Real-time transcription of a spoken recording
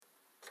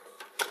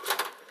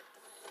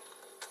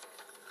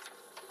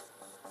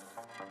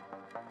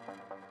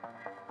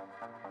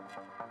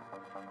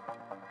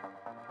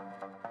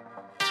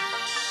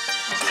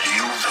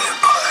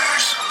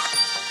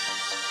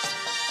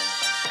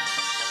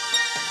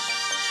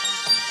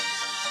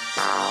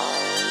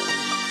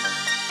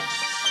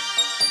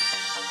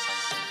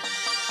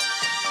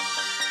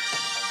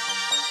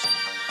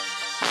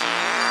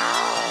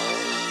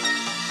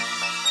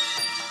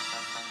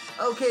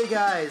Hey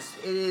guys,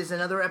 it is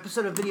another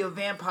episode of Video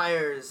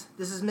Vampires.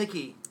 This is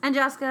Mickey. And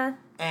Jessica.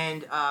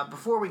 And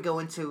before we go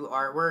into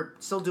we're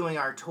still doing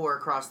our tour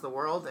across the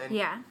world,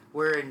 and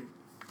we're in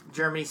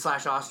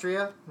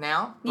Germany/Austria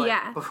now.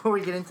 But before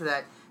we get into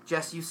that,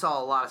 Jess, you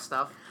saw a lot of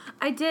stuff.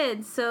 I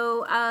did.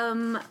 So,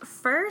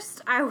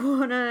 first I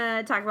want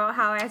to talk about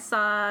how I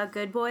saw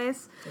Good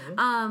Boys.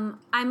 Mm-hmm.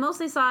 I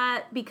mostly saw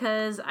it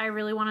because I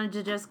really wanted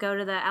to just go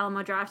to the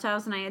Alamo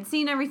Drafthouse, and I had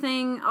seen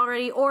everything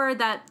already, or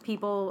that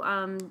people,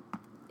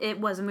 it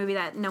was a movie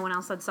that no one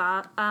else had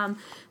saw.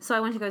 So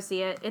I went to go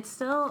see it. It's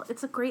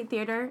a great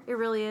theater. It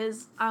really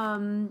is.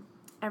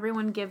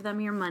 Everyone give them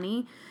your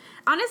money.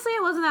 Honestly,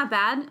 it wasn't that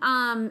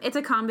bad. It's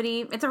a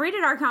comedy. It's a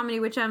rated R comedy,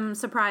 which I'm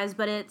surprised,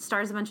 but it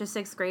stars a bunch of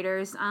 6th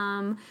graders.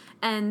 And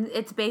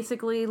it's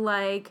basically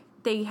like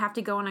they have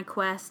to go on a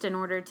quest in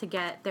order to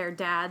get their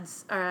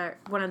dad's, or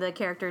one of the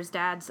characters'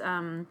 dad's,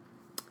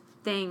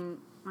 thing.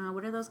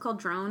 What are those called?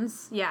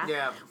 Drones?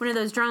 Yeah. One of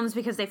those drones,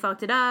 because they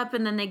fucked it up,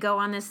 and then they go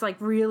on this, like,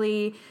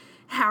 really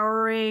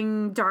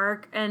harrowing,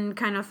 dark, and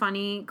kind of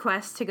funny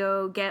quest to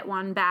go get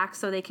one back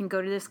so they can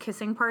go to this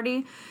kissing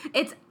party.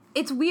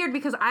 It's weird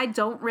because I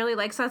don't really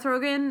like Seth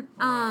Rogen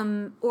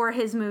or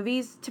his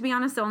movies. To be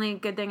honest, the only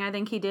good thing I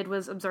think he did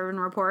was Observe and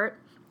Report.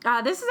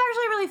 This is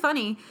actually really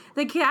funny.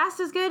 The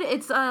cast is good.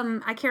 It's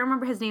I can't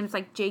remember his name. It's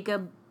like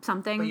Jacob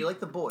something. But you like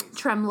The Boys.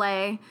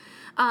 Tremblay.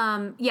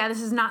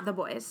 This is not The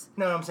Boys.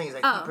 No, what I'm saying is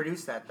he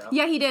produced that, though.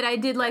 Yeah, he did. I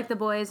did like The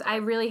Boys. I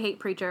really hate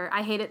Preacher.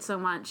 I hate it so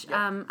much.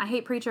 Yep. I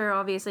hate Preacher,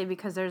 obviously,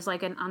 because there's,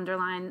 like, an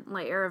underlying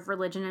layer of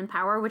religion and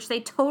power, which they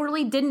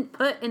totally didn't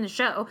put in the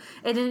show.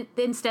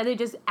 Instead, they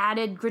just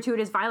added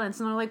gratuitous violence,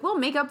 and they're like, we'll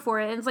make up for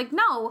it. And it's like,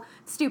 no,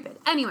 it's stupid.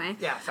 Anyway.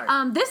 Yeah,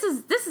 sorry. This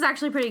is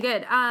actually pretty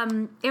good.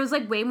 It was,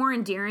 like, way more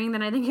endearing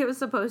than I think it was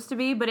supposed to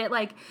be, but it,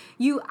 like,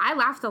 I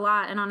laughed a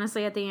lot, and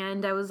honestly, at the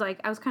end, I was kind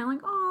of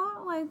like, oh,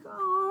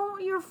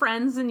 your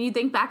friends, and you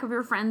think back of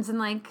your friends in,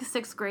 like,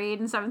 6th grade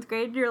and 7th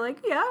grade, and you're like,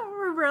 yeah,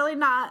 we're really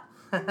not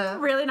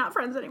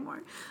friends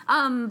anymore.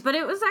 But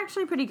it was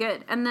actually pretty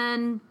good. And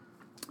then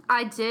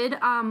I did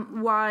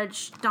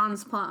watch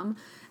Don's Plum,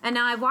 and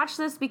now I watched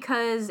this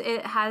because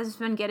it has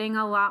been getting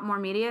a lot more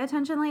media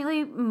attention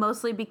lately,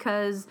 mostly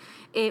because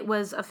it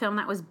was a film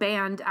that was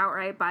banned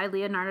outright by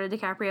Leonardo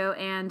DiCaprio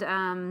and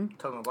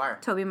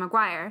Tobey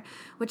Maguire,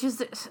 which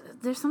is,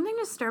 there's something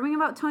disturbing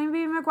about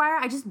Tobey Maguire.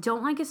 I just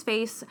don't like his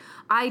face.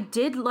 I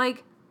did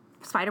like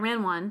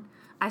Spider-Man 1.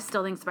 I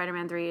still think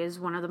Spider-Man 3 is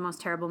one of the most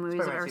terrible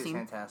movies I've ever seen. Spider-Man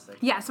 2 is fantastic.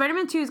 Yeah,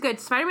 Spider-Man 2 is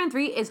good. Spider-Man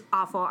 3 is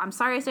awful. I'm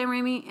sorry, Sam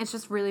Raimi. It's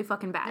just really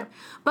fucking bad. Yep.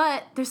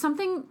 But there's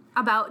something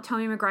about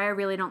Tobey Maguire I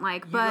really don't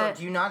like.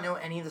 Do you not know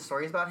any of the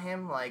stories about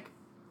him? Like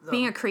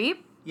being a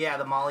creep? Yeah,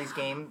 the Molly's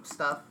Game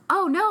stuff.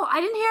 Oh, no,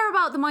 I didn't hear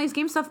about the Molly's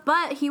Game stuff,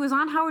 but he was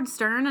on Howard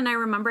Stern, and I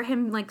remember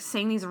him, like,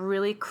 saying these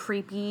really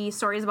creepy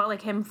stories about,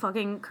 like, him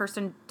fucking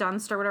Kirsten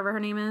Dunst or whatever her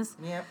name is.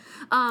 Yep.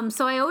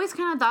 So I always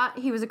kind of thought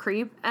he was a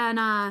creep,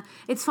 and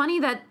it's funny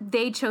that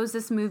they chose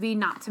this movie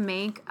not to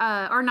make,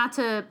 or not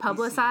to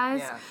publicize.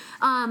 Yeah.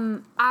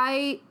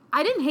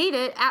 I didn't hate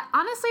it.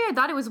 Honestly, I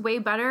thought it was way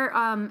better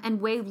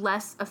and way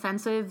less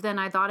offensive than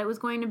I thought it was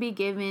going to be,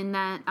 given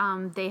that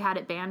they had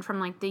it banned from,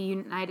 like, the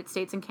United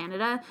States and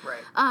Canada.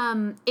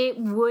 Right. It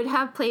would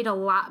have played a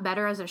lot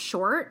better as a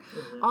short.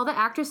 Mm-hmm. All the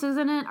actresses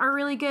in it are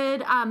really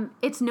good.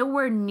 It's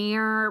nowhere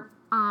near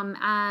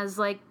as,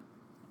 like,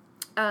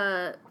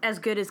 as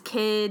good as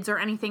Kids or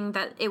anything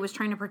that it was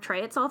trying to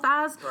portray itself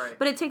as. Right.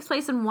 But it takes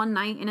place in one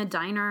night in a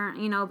diner.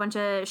 You know, a bunch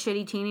of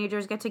shitty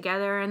teenagers get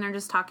together and they're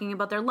just talking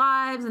about their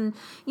lives, and,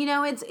 you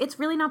know, it's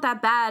really not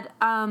that bad.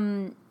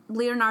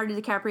 Leonardo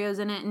DiCaprio's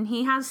in it, and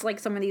he has, like,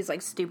 some of these,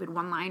 like, stupid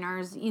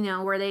one-liners, you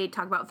know, where they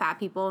talk about fat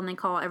people and they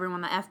call everyone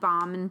the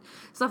F-bomb and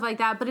stuff like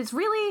that, but it's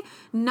really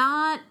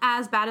not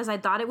as bad as I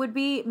thought it would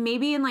be.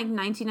 Maybe in, like,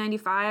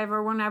 1995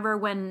 or whenever,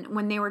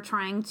 when they were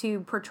trying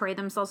to portray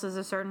themselves as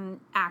a certain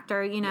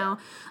actor, you know,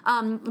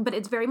 but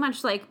it's very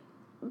much, like,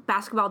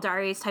 Basketball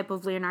Diaries type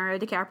of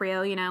Leonardo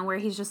DiCaprio, you know, where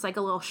he's just, like,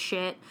 a little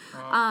shit.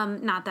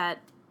 Not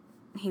that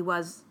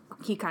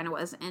he kind of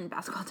was in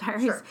Basketball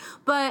Diaries. Sure.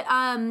 But,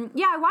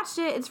 I watched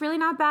it. It's really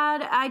not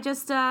bad. I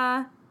just,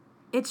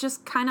 it was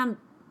kind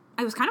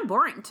of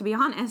boring, to be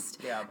honest.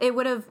 Yeah. It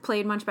would have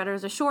played much better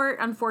as a short.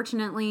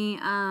 Unfortunately,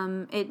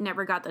 it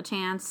never got the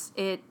chance.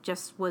 It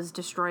just was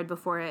destroyed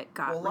before it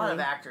got a lot of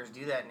actors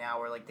do that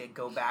now, where, like, they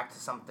go back to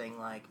something,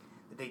 like,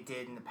 that they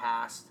did in the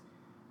past.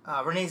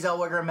 Renee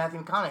Zellweger and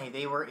Matthew McConaughey,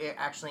 they were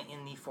actually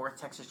in the 4th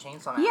Texas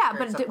Chainsaw Massacre. Yeah,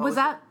 but was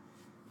that...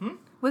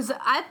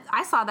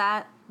 I saw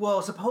that.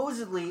 Well,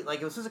 supposedly,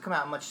 like, it was supposed to come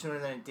out much sooner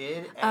than it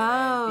did,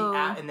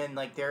 and then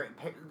like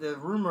the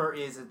rumor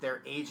is that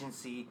their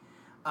agency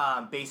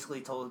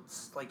basically told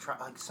like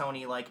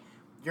Sony, like,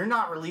 you're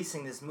not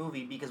releasing this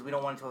movie because we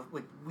don't want it to.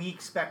 Like,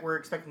 we're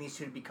expecting these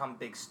two to become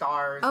big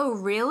stars. Oh,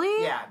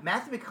 really? Yeah,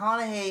 Matthew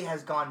McConaughey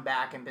has gone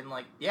back and been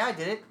like, yeah, I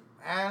did it,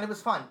 and it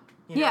was fun.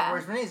 You know? Yeah.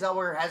 Whereas Renee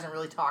Zellweger hasn't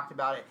really talked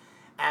about it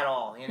at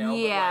all. You know.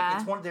 Yeah.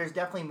 But, like, there's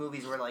definitely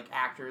movies where, like,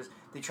 actors,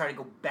 they try to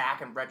go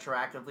back and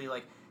retroactively,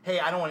 like, hey,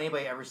 I don't want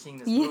anybody ever seeing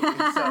this movie.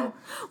 So.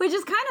 Which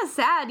is kind of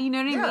sad, you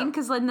know what I mean?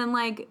 Because then,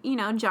 like, you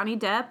know, Johnny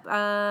Depp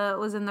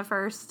was in the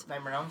first...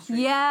 Nightmare on Elm Street?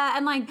 Yeah,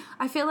 and, like,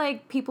 I feel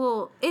like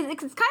people... It's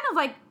kind of,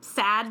 like,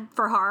 sad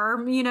for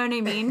her, you know what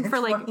I mean? For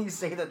like, funny you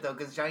say that, though,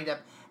 because Johnny Depp,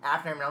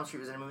 after Nightmare on Elm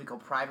Street, was in a movie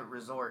called Private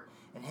Resort,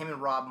 and him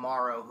and Rob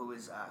Morrow,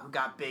 who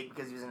got big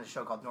because he was in a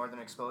show called Northern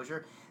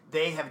Exposure,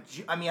 they have...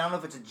 I mean, I don't know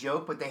if it's a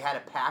joke, but they had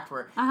a pact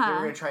where they were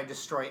going to try to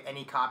destroy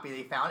any copy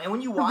they found. And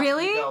when you watch it,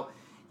 you go...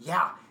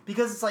 Yeah,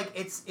 because it's like,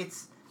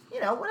 it's you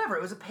know, whatever,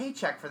 it was a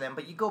paycheck for them,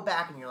 but you go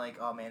back and you're like,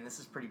 oh man, this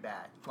is pretty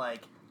bad.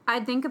 Like,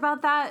 I think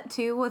about that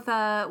too with,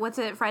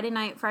 Friday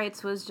Night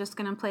Frights was just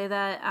gonna play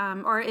that,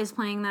 or is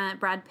playing that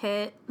Brad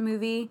Pitt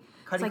movie.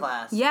 Cutting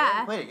Class.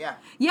 Yeah. Played it, yeah.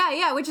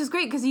 Yeah, which is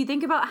great, because you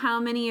think about how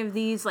many of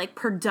these, like,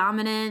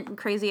 predominant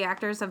crazy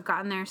actors have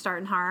gotten their start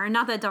in horror.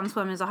 Not that Don't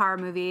Swim is a horror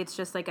movie, it's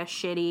just, like, a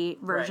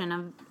shitty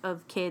version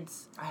of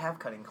kids. I have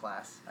Cutting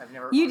Class. I've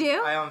never... You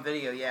do? I own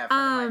video, yeah. A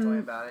friend of mine told me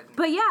about it.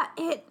 But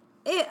yeah,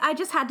 I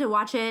just had to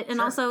watch it,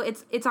 and also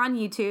it's on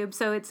YouTube,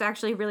 so it's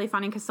actually really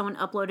funny because someone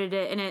uploaded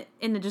it, and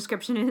in the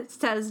description it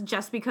says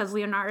just because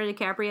Leonardo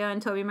DiCaprio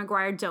and Tobey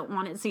Maguire don't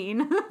want it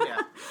seen.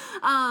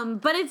 Yeah.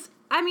 But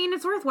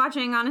it's worth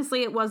watching.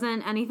 Honestly, it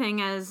wasn't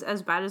anything as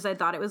bad as I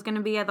thought it was going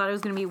to be. I thought it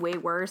was going to be way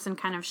worse and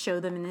kind of show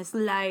them in this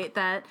light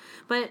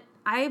but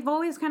I've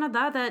always kind of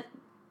thought that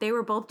they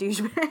were both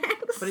douchebags.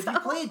 But if you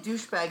play a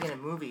douchebag in a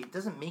movie, it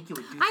doesn't make you a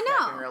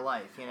douchebag in real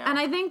life, you know? And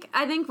I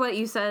think what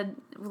you said,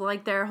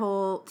 like, their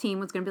whole team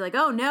was going to be like,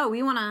 oh, no,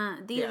 we want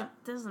to...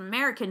 These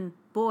American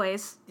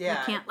boys. Yeah.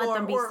 We can't let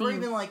them be seen. Or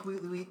even, like,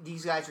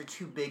 these guys are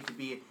too big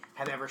to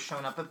have ever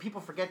shown up. But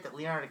people forget that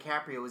Leonardo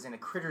DiCaprio was in a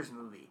Critters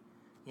movie,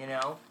 you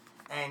know?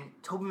 And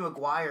Tobey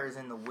Maguire is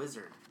in The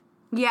Wizard.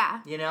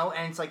 Yeah. You know?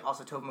 And it's, like,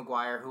 also Tobey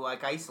Maguire, who,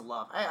 like, I used to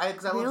love.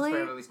 Because I love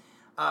Spider movies.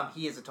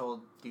 He is a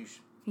total douche.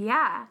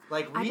 Yeah.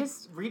 Like,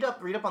 read up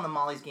on the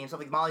Molly's Game stuff.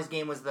 Like, Molly's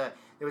Game was there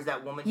was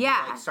that woman who,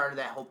 like, started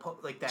that whole,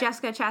 that...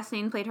 Jessica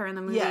Chastain played her in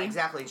the movie. Yeah,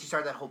 exactly. And she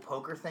started that whole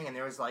poker thing, and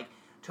there was, like,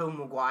 Tobey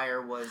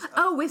Maguire was...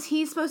 was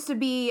he supposed to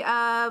be,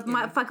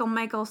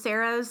 Michael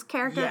Cera's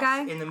character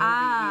guy? Yes, in the movie,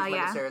 he's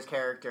Michael Cera's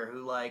character,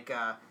 who, like...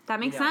 that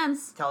makes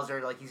sense. Tells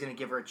her, like, he's gonna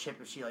give her a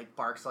chip if she, like,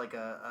 barks like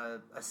a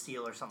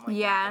seal or something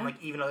like that. And,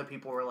 like, even other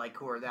people were, like,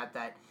 who were at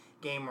that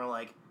game were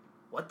like,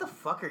 what the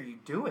fuck are you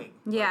doing?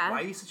 Yeah. Like,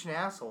 why are you such an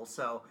asshole?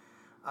 So...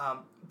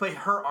 but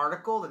her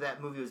article that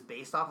movie was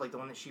based off, like the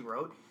one that she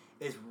wrote,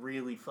 is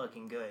really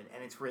fucking good,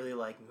 and it's really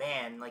like,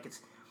 man, like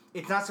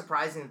it's not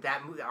surprising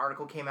that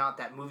article came out,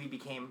 that movie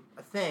became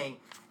a thing,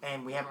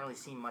 and we haven't really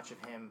seen much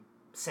of him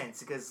since,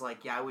 because,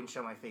 like, I wouldn't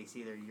show my face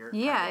either.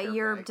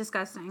 You're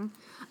disgusting.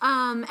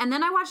 And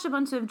then I watched a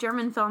bunch of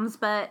German films,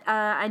 but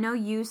I know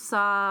you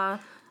saw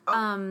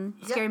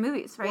scary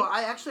movies, right? Well,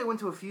 I actually went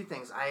to a few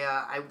things.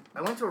 I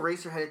went to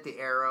Eraserhead at the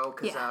Arrow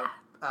because.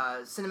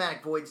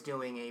 Cinematic Void's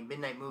doing a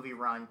midnight movie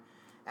run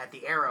at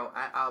the Arrow.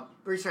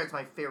 Eraserhead's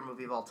my favorite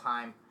movie of all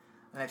time,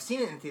 and I've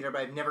seen it in theater, but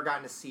I've never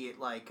gotten to see it,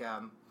 like,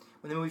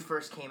 when the movie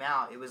first came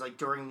out. It was, like,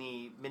 during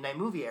the midnight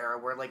movie era,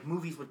 where, like,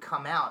 movies would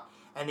come out,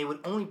 and they would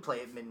only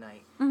play at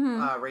midnight.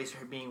 Mm-hmm.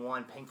 Eraserhead being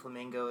one, Pink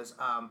Flamingos.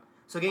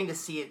 So getting to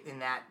see it in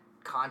that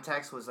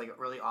context was, like,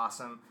 really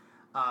awesome.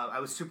 I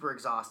was super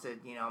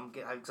exhausted, you know,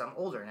 because I'm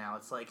older now.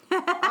 It's like,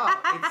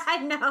 I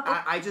know.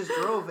 I just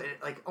drove,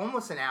 like,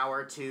 almost an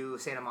hour to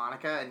Santa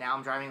Monica, and now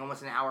I'm driving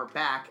almost an hour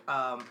back.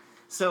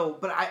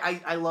 But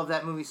I love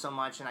that movie so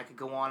much, and I could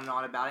go on and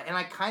on about it. And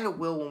I kind of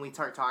will when we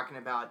start talking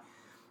about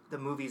the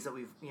movies that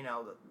we've, you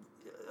know,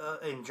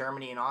 in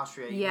Germany and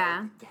Austria. You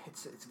know,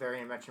 it's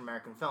very much an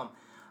American film.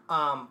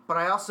 But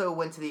I also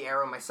went to the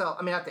Arrow myself.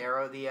 I mean, not the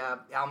Arrow, the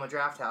Alamo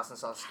Drafthouse, and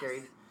saw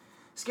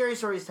Scary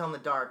Stories Tell in the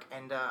Dark,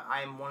 and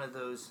I'm one of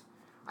those,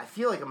 I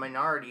feel like a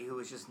minority who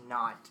is just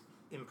not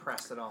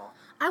impressed at all.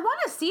 I want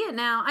to see it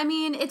now. I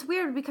mean, it's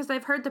weird because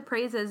I've heard the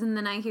praises, and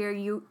then I hear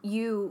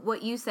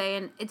what you say,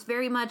 and it's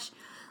very much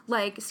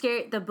like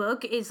scary. The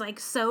book is, like,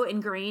 so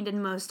ingrained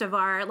in most of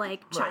our,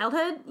 like,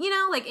 childhood, you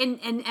know, like in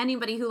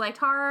anybody who liked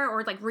horror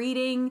or, like,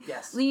 reading.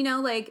 Yes. You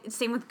know, like,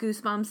 same with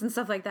Goosebumps and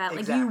stuff like that.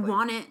 Exactly. Like, you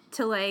want it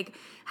to, like,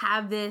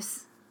 have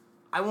this.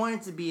 I want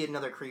it to be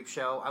another creep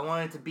show. I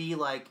want it to be,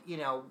 like, you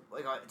know,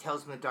 like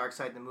Tales from the Dark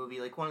Side, the movie,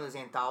 like one of those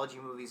anthology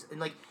movies. And,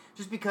 like,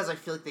 just because I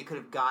feel like they could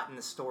have gotten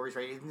the stories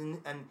right.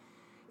 And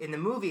in the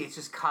movie, it's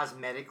just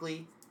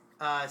cosmetically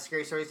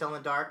Scary Stories Tell in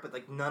the Dark, but,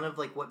 like, none of,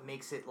 like, what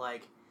makes it,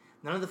 like,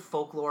 none of the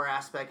folklore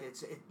aspect,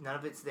 none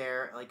of it's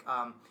there. Like,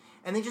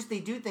 and they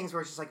do things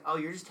where it's just like, oh,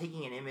 you're just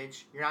taking an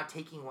image. You're not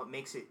taking what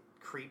makes it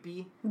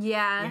creepy.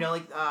 Yeah. You know,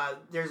 like,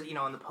 there's, you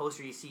know, in the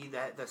poster you see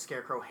the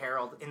Scarecrow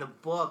Harold. In the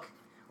book,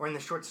 or in the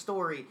short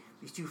story,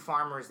 these two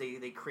farmers, they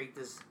create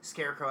this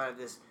scarecrow out of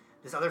this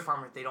other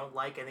farmer that they don't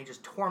like, and they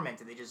just torment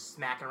it. They just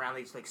smack it around,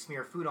 they just, like,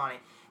 smear food on it,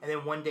 and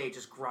then one day it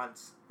just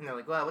grunts. And they're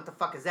like, well, what the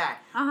fuck is that?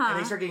 And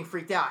they start getting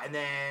freaked out, and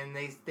then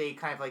they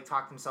kind of, like,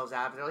 talk themselves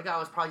out of it. They're like,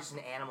 oh, it's probably just an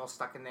animal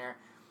stuck in there.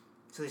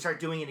 So they start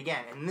doing it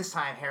again, and this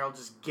time Harold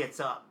just gets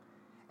up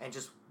and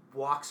just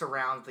walks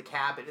around the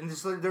cabin. And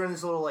they're in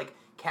this little, like,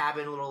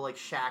 cabin, little, like,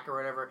 shack or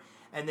whatever,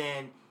 and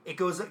then it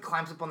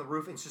climbs up on the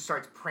roof and just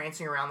starts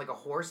prancing around like a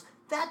horse.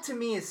 That to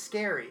me is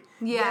scary.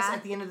 Yeah. Yes,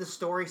 at the end of the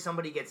story,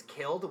 somebody gets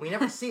killed. We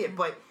never see it,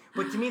 but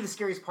to me, the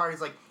scariest part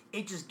is like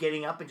it just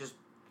getting up and just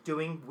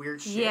doing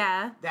weird shit.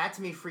 Yeah. That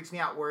to me freaks me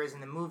out. Whereas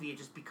in the movie, it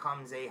just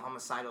becomes a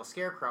homicidal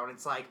scarecrow, and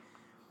it's like,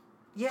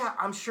 yeah,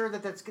 I'm sure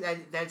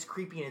that's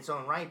creepy in its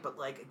own right, but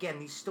like again,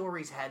 these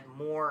stories had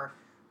more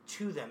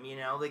to them. You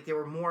know, like they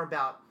were more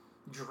about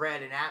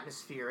dread and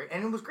atmosphere,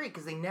 and it was great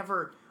because they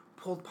never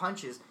pulled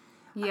punches.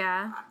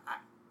 Yeah.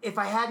 If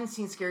I hadn't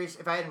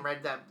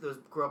read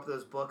grew up with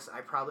those books,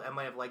 I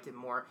might have liked it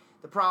more.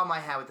 The problem I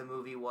had with the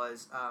movie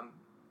was,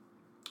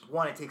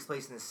 one, it takes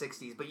place in the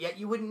 60s, but yet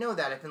you wouldn't know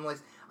that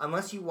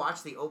unless you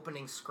watch the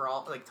opening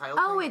scroll, like title.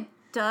 Oh, thing. it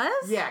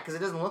does? Yeah, because it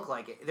doesn't look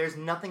like it. There's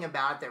nothing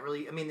about it that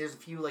really. I mean, there's a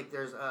few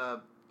there's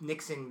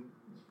Nixon,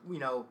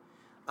 the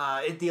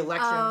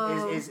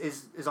election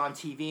is on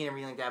TV and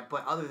everything like that.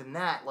 But other than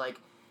that,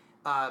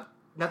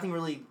 nothing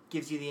really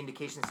gives you the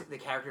indication that the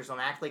characters don't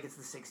act like it's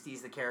the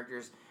 60s. The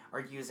characters are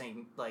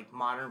using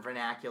modern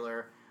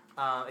vernacular.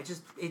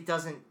 It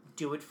doesn't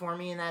do it for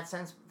me in that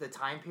sense. The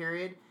time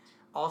period.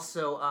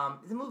 Also,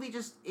 the movie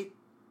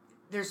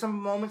there's some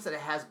moments that it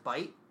has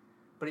bite,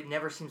 but it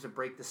never seems to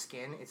break the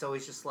skin. It's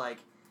always just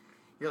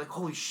you're like,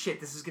 holy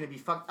shit, this is gonna be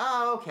fucked.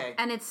 Oh, okay.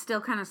 And it's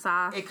still kind of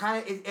soft.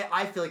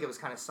 I feel like it was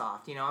kind of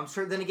soft. I'm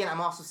sure. Then again,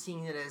 I'm also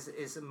seeing it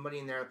as somebody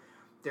in their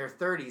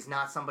 30s,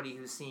 not somebody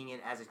who's seeing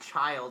it as a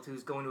child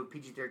who's going to a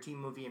PG-13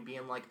 movie and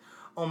being like,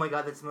 oh my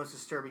god, that's the most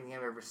disturbing thing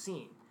I've ever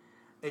seen.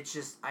 It's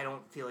just, I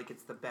don't feel like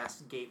it's the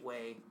best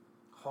gateway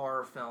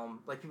horror film.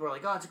 People are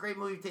like, oh, it's a great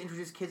movie to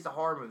introduce kids to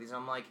horror movies. And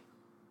I'm like,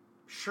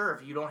 sure,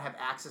 if you don't have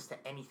access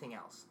to anything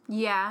else.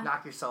 Yeah.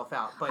 Knock yourself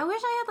out. But I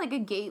wish I had, a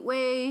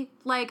gateway.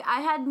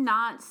 I had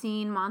not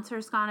seen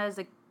Monster Squad as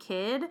a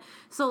kid,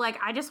 so,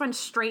 I just went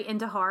straight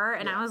into horror,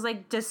 and I was,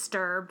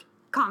 disturbed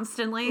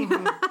constantly.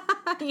 Mm-hmm.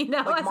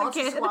 As Monster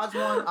a kid. Squad's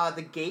one,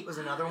 The Gate was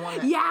another one.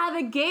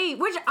 The Gate,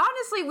 which,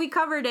 honestly, we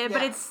covered it,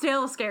 but it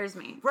still scares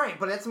me. Right,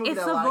 but that's a movie it's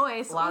that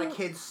a lot of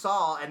kids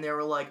saw, and they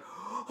were like,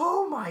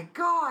 oh my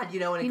god, and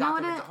it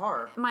got them into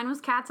horror. Mine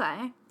was Cat's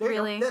Eye.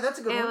 Really. That's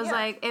a good one. It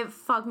was it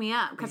fucked me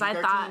up because I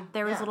thought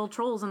there was little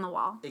trolls in the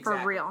wall.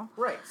 Exactly. For real.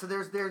 Right. So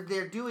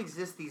there do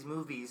exist these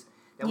movies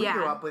that we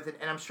grew up with,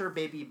 and I'm sure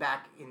maybe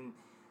back in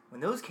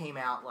when those came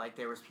out,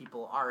 there was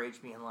people our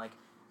age being like,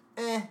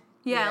 eh.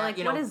 Yeah,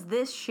 what is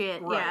this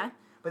shit? Right. Yeah.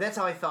 But that's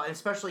how I felt, and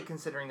especially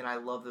considering that I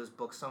love those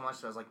books so much.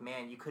 So I was like,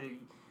 man, you could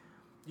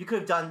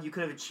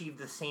have achieved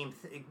the same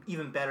thing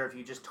even better if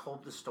you just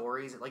told the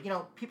stories.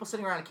 People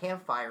sitting around a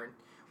campfire,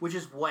 which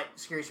is what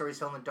Scary Stories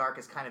Tell in the Dark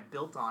is kind of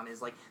built on,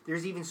 is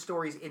there's even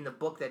stories in the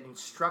book that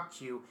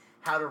instruct you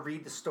how to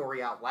read the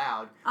story out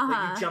loud.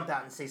 You jump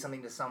out and say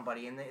something to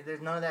somebody, and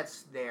there's none of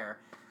that's there.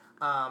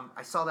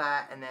 I saw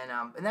that, and then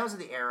and that was at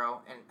the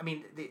Arrow, and I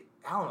mean the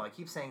Alamo. I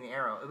keep saying the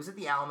Arrow. It was at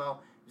the Alamo.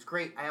 It was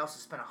great. I also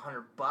spent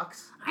 $100.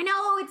 I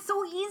know, it's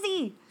so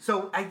easy.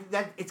 So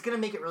it's gonna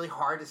make it really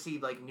hard to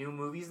see new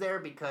movies there,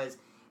 because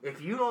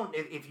if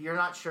you're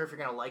not sure if you're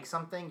gonna like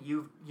something,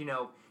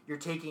 you're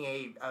taking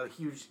a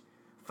huge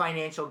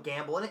financial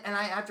gamble, and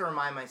I have to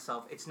remind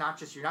myself, you're not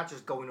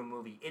just going to a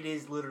movie. It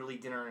is literally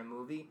dinner and a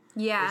movie.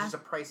 Yeah, it's just a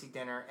pricey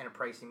dinner and a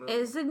pricey movie.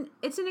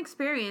 It's an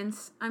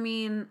experience. I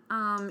mean,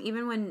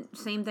 even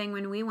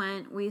when we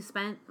went, we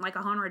spent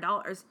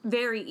 $100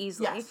 very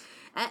easily. Yes.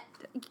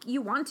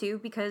 You want to,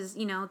 because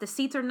the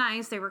seats are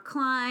nice, they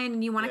recline,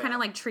 and you want to kind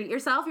of treat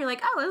yourself. You're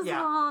like, oh, this is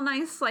all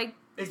nice.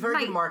 It's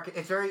very good market.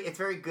 It's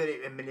very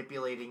good at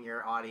manipulating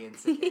your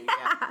audience. And,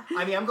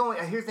 I mean,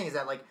 here's the thing is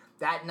that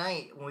that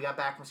night when we got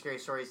back from Scary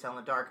Stories Tell in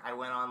the Dark, I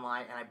went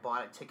online and I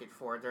bought a ticket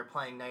for it. They're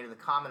playing Night of the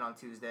Comet on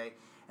Tuesday,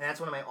 and that's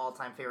one of my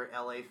all-time favorite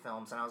LA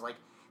films. And I was like,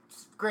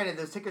 granted,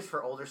 those tickets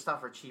for older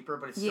stuff are cheaper,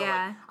 but it's still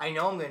I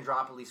know I'm going to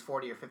drop at least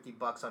 $40 or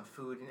 $50 on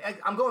food. And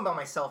I'm going by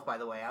myself, by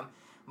the way.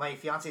 My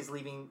fiance's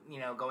leaving,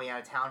 going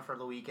out of town for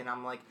the week, and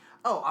I'm like,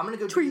 oh, I'm going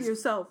to go treat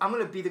yourself. I'm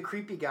going to be the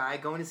creepy guy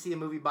going to see a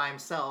movie by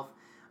himself.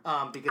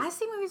 Because I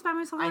see movies by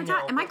myself all the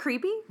time. Am I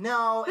creepy?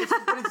 No,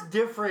 but it's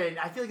different.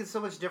 I feel like it's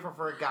so much different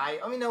for a guy.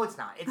 I mean, no, it's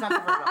not. It's not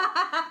different at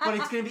all. But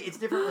it's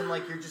different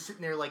when you're just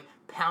sitting there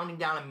pounding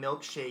down a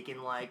milkshake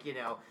and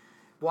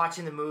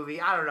watching the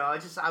movie. I don't know.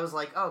 I was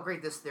like, oh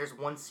great, there's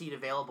one seat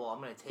available. I'm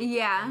gonna take it.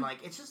 Yeah. And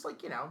it's just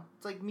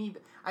it's like me.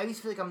 I always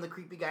feel like I'm the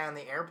creepy guy on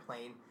the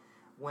airplane.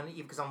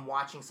 Because I'm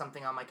watching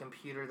something on my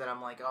computer that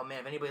I'm like, oh man,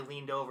 if anybody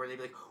leaned over, they'd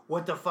be like,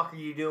 what the fuck are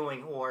you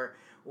doing? Or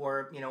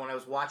when I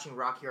was watching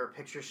Rocky Horror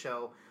Picture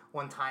Show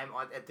one time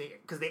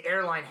because the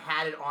airline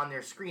had it on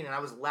their screen, and I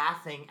was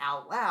laughing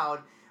out loud,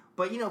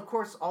 but of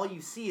course all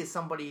you see is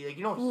somebody,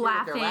 you don't hear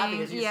what they're laughing,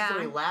 you see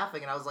somebody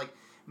laughing, and I was like,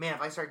 man,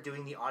 if I start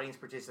doing the audience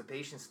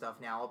participation stuff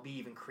now, I'll be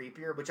even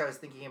creepier, which I was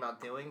thinking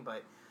about doing,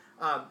 but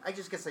I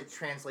just guess I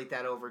translate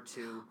that over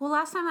to... Well,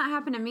 last time that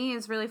happened to me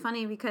is really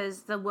funny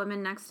because the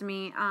woman next to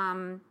me,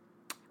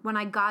 when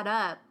I got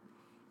up,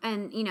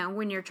 and,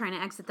 when you're trying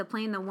to exit the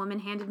plane, the woman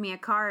handed me a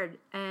card,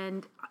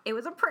 and it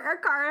was a prayer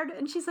card.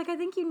 And she's like, I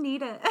think you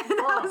need it. And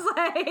I was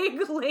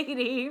like,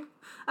 lady,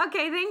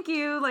 okay, thank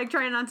you. Like,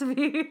 trying not to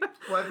be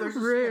well, there's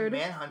rude. This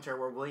Manhunter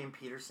where William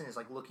Peterson is,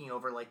 like, looking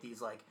over, like,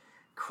 these, like,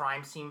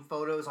 crime scene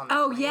photos on the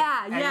plane,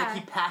 and like,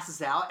 he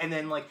passes out, and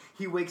then, like,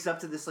 he wakes up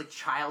to this, like,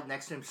 child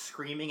next to him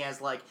screaming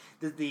as, like,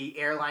 the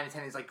airline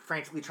attendant is, like,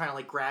 frantically trying to,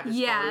 like, grab his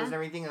photos and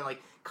everything and,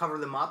 like, cover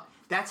them up.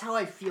 That's how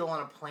I feel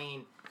on a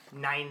plane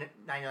 9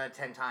 out of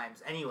 10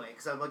 times. Anyway,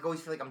 because I, like,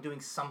 always feel like I'm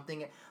doing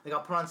something. Like,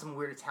 I'll put on some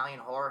weird Italian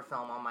horror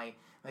film on my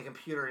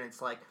computer, and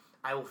it's like,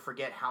 I will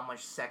forget how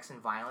much sex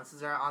and violence is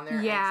there on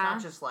there. Yeah. And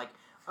it's not just like,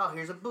 oh,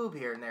 here's a boob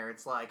here and there.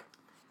 It's like,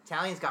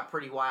 Italians got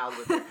pretty wild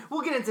with it.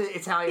 We'll get into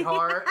Italian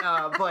horror,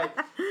 but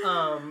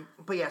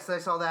yeah. So I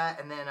saw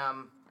that, and then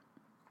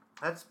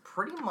that's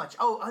pretty much.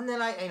 Oh, and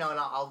then I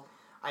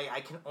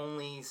can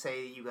only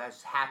say that you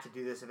guys have to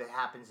do this if it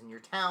happens in your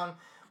town.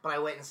 But I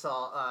went and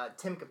saw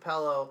Tim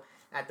Capello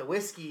at the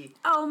Whiskey.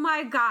 Oh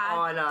my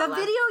god! The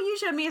video you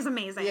showed me is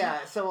amazing.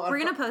 Yeah, so we're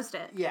gonna post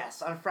it.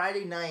 Yes, on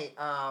Friday night,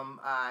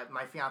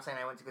 my fiance and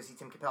I went to go see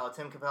Tim Capello.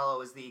 Tim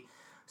Capello is the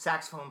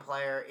saxophone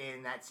player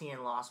in that scene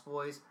in Lost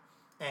Boys.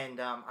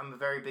 And I'm a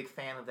very big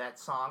fan of that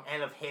song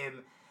and of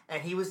him.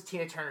 And he was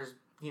Tina Turner's,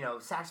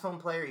 saxophone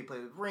player. He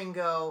played with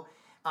Ringo.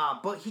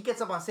 But he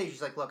gets up on stage.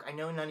 He's like, look, I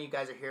know none of you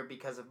guys are here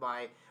because of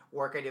my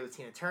work I did with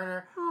Tina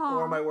Turner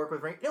or my work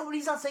with Ringo. No, but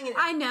he's not saying it.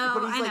 I know,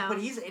 But he's I know. But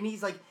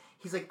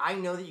he's like, I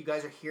know that you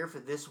guys are here for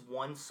this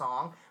one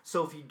song.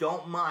 So if you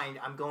don't mind,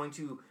 I'm going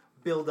to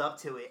build up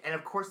to it. And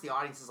of course the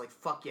audience is like,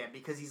 fuck yeah.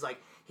 Because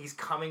he's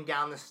coming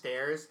down the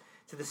stairs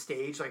to the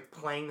stage, like,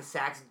 playing the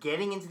sax,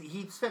 getting into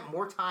he spent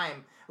more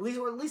time, at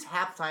least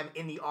half time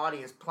in the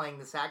audience playing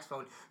the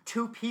saxophone.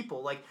 2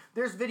 people, like,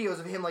 there's videos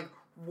of him, like,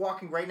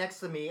 walking right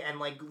next to me and,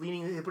 like,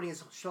 putting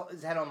his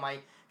head on my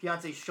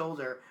fiance's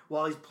shoulder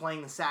while he's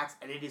playing the sax,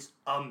 and it is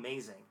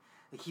amazing.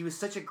 Like, he was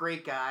such a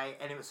great guy,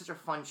 and it was such a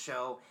fun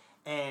show,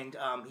 and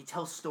he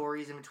tells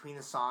stories in between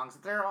the songs.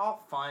 They're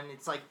all fun.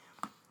 It's like,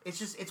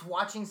 it's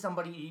watching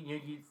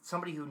somebody,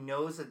 somebody who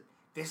knows that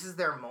this is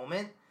their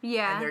moment,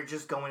 and they're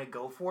just going to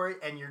go for it,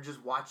 and you're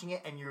just watching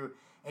it,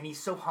 and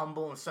he's so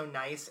humble and so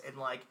nice, and,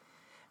 like,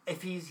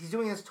 if he's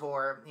doing this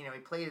tour, he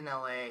played in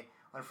LA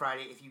on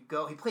Friday. If you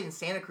go, he played in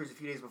Santa Cruz a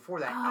few days before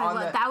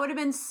that. That would have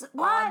been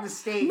what? On the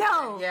stage.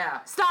 No,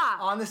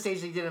 stop. On the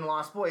stage that he did in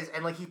Lost Boys,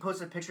 and, like, he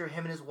posted a picture of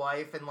him and his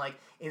wife, and, like,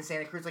 in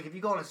Santa Cruz. Like, if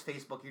you go on his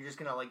Facebook, you're just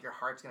gonna, like, your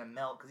heart's gonna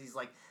melt because he's,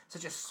 like,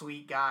 such a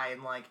sweet guy,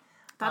 and, like,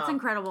 that's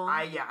incredible.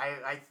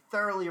 I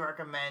thoroughly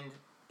recommend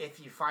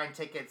if you find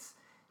tickets.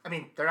 I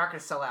mean, they're not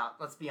going to sell out,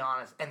 let's be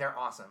honest, and they're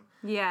awesome.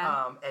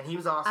 Yeah. And he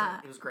was awesome.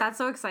 It was great. That's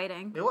so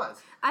exciting. It was.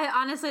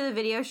 Honestly, the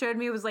video showed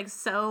me was, like,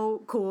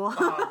 so cool.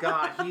 Oh,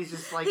 God. He's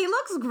just, like... He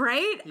looks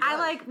great. I,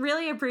 like,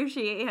 really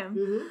appreciate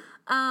him.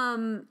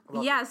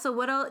 Mm-hmm. So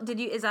what else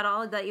is that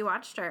all that you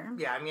watched, or?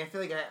 Yeah, I mean, I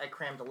feel like I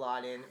crammed a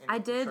lot in I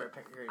did. a short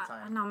period of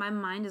time. No, my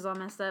mind is all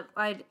messed up.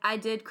 I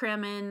did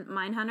cram in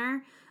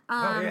Mindhunter.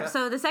 Yeah.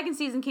 So the second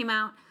season came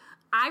out.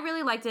 I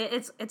really liked it.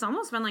 It's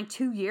almost been like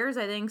 2 years,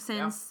 I think,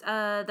 since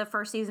the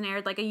first season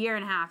aired, like a year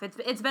and a half.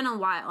 It's been a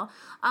while.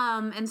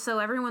 And so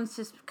everyone's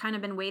just kind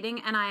of been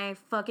waiting, and I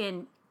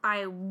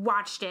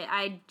watched it.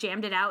 I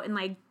jammed it out in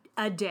like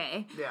a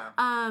day.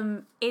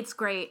 Yeah. It's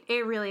great.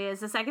 It really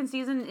is. The second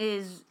season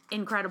is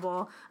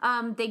incredible.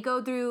 They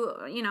go through,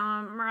 a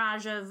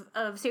mirage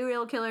of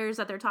serial killers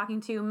that they're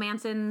talking to.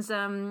 Manson's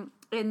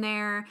in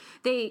there.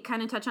 They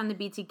kind of touch on the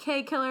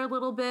BTK killer a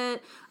little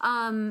bit.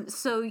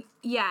 So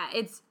yeah,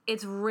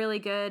 it's really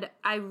good.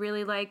 I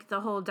really like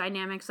the whole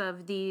dynamics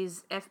of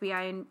these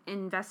FBI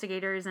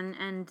investigators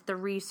and the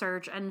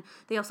research, and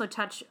they also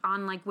touch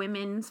on, like,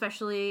 women,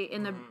 especially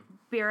in the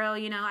bureau.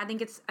 I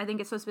think it's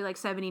supposed to be like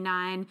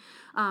 79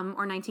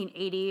 or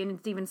 1980, and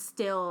it's even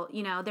still,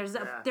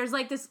 there's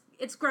like this,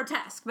 it's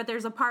grotesque, but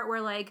there's a part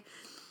where, like,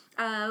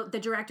 the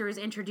director is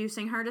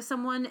introducing her to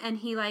someone, and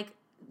he, like,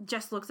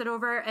 just looks it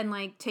over and,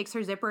 like, takes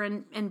her zipper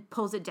and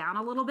pulls it down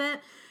a little bit,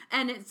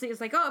 and it's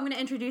like, oh, I'm going to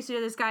introduce you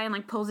to this guy, and,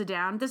 like, pulls it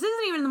down. This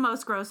isn't even the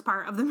most gross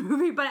part of the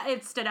movie, but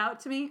it stood out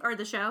to me, or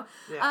the show.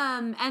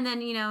 Yeah. And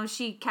then,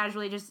 she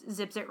casually just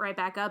zips it right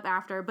back up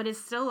after, but it's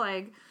still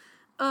like,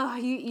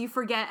 you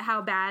forget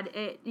how bad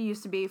it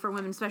used to be for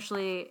women,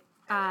 especially.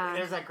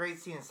 There's that great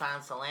scene in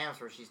Silence of the Lambs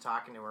where she's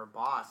talking to her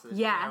boss. And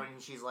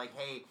she's like,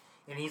 hey,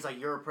 and he's like,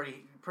 you're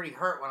pretty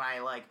hurt when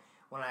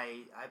I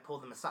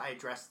pulled them aside, I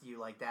addressed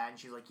you like that. And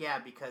she's like, yeah,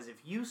 because if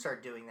you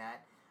start doing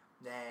that,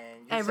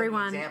 then you're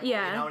everyone, setting an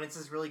example, and it's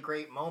this really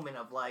great moment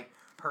of, like,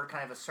 her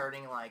kind of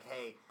asserting, like,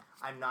 hey,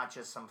 I'm not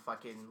just some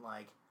fucking,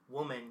 like,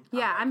 woman.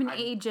 Yeah, I'm an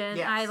agent.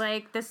 Yes. I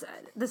like this.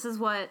 This is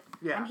what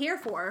I'm here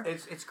for.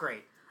 It's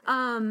great.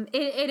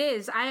 It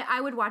is. I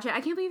would watch it.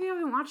 I can't believe you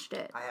haven't watched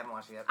it. I haven't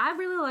watched it yet. I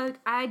really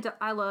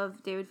I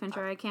love David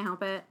Fincher. I can't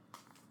help it.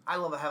 I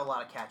have a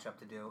lot of catch up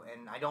to do,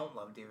 and I don't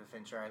love David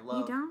Fincher.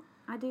 You don't?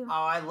 I do. Oh,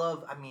 I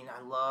love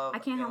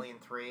Alien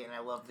 3, and I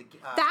love the...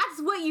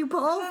 That's what you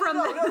pull from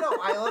No.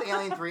 I love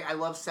Alien 3. I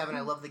love 7.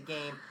 I love The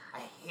Game. I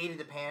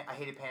hated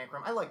Panic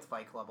Room. I liked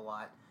Fight Club a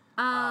lot.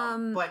 But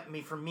I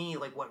mean, for me,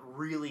 like what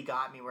really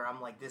got me where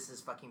I'm like, this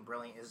is fucking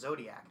brilliant is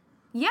Zodiac.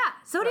 Yeah,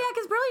 Zodiac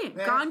is brilliant.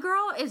 Yeah. Gone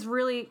Girl is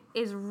really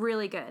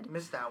good.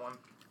 Missed that one.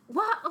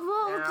 Well,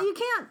 yeah. You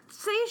can't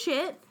say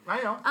shit.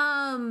 I know.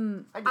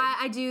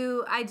 I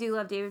do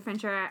love David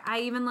Fincher. I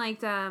even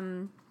liked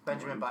Benjamin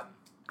Button.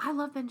 I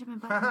love Benjamin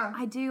Button.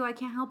 I do. I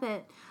can't help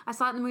it. I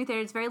saw it in the movie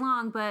theater. It's very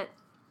long, but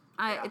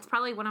it's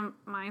probably one of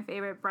my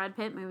favorite Brad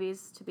Pitt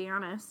movies, to be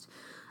honest.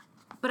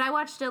 But I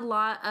watched a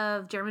lot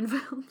of German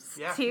films,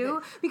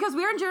 too, because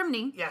we're in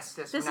Germany. Yes.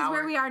 This is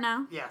where we are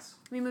now. Yes.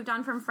 We moved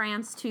on from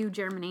France to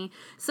Germany.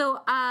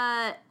 So,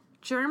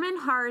 German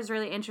horror is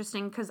really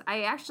interesting because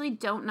I actually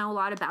don't know a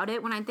lot about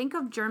it. When I think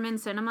of German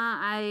cinema,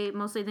 I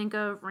mostly think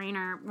of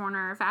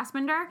Werner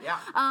Fassbinder,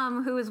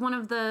 who is one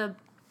of the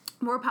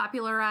more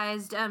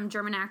popularized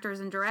German actors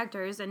and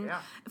directors. And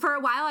for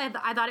a while,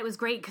 I thought it was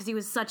great because he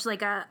was such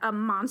like a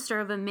monster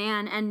of a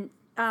man. And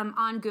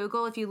on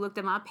Google, if you looked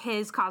him up,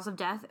 his cause of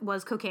death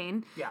was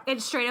cocaine. Yeah.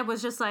 It straight up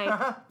was just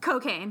like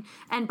cocaine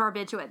and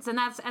barbiturates, and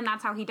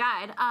that's how he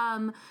died.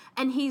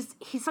 And he's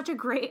such a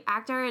great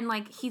actor, and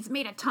like he's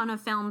made a ton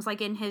of films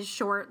like in his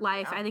short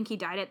life. I think he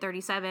died at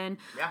 37.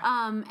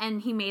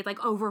 And he made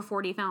like over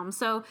 40 films.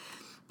 So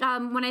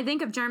when I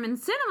think of German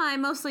cinema, I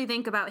mostly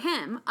think about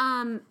him.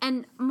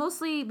 And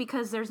mostly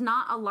because there's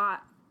not a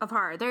lot of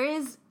horror.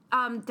 There's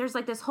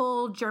like this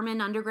whole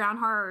German underground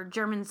horror,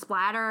 German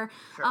splatter,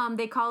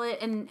 they call it,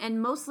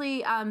 and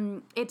mostly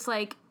it's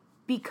like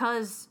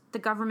because the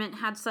government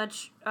had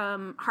such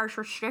harsh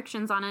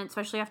restrictions on it,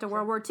 especially after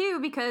World War II,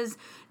 because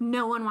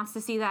no one wants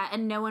to see that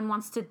and no one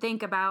wants to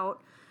think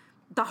about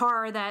the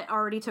horror that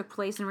already took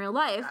place in real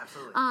life.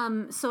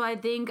 Absolutely. So I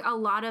think a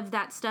lot of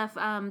that stuff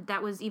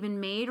that was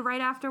even made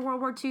right after World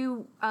War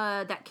II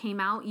that came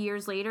out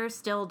years later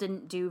still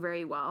didn't do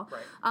very well.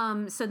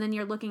 Right. So then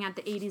you're looking at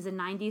the 80s and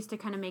 90s to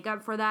kind of make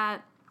up for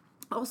that.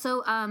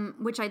 Also,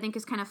 which I think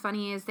is kind of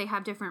funny, is they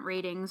have different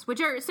ratings, which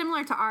are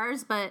similar to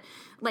ours, but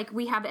like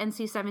we have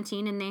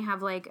NC-17 and they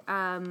have like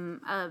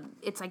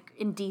it's like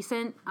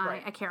indecent.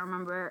 Right. I can't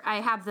remember. I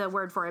have the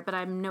word for it, but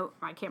I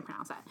can't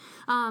pronounce that.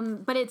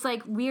 But it's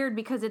like weird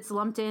because it's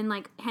lumped in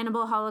like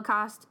Cannibal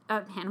Holocaust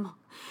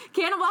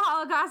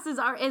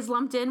is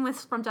lumped in with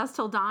From Dusk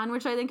Till Dawn,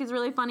 which I think is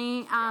really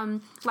funny.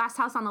 Last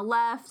House on the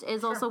Left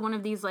is also one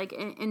of these like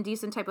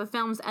indecent type of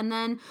films, and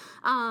then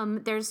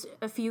there's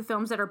a few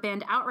films that are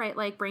banned outright,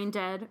 like Brain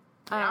Dead.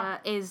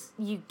 Is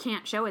you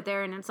can't show it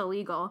there and it's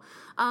illegal.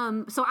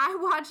 So I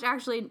watched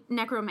actually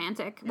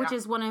Necromantic, which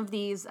is one of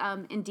these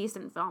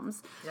indecent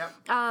films.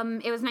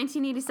 It was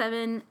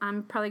 1987.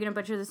 I'm probably gonna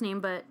butcher this name,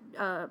 but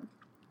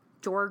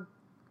Jorg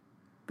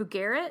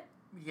Bugarit.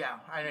 Yeah,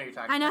 I know you're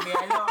talking about.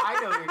 I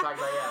know what you're talking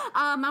about,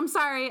 I'm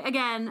sorry,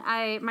 again,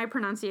 my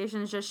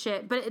pronunciation is just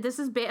shit, but this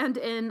is banned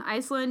in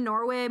Iceland,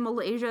 Norway,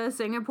 Malaysia,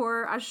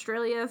 Singapore,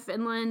 Australia,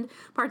 Finland,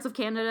 parts of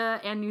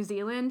Canada, and New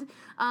Zealand.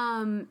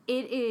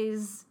 It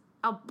is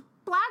a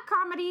black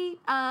comedy,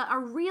 a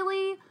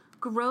really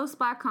gross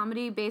black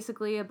comedy,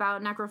 basically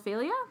about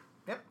necrophilia.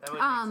 Yep, that would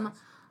make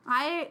sense.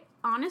 I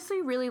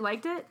honestly really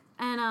liked it,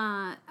 and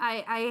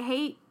I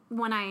hate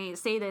when I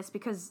say this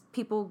because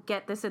people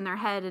get this in their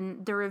head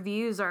and the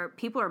reviews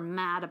people are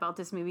mad about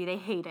this movie. They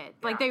hate it.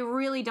 Like they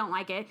really don't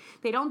like it.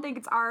 They don't think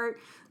it's art.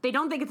 They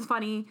don't think it's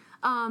funny.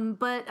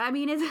 But I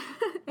mean, it's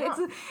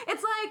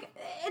like,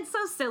 it's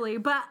so silly,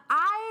 but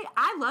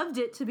I loved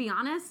it, to be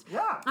honest.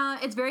 Yeah.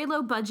 It's very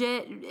low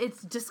budget.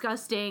 It's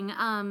disgusting.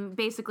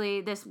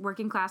 Basically this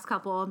working class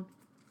couple,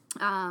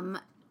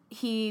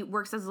 he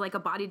works as like a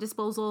body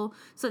disposal,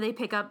 so they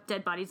pick up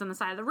dead bodies on the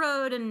side of the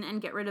road and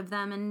get rid of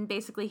them, and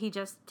basically he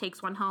just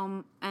takes one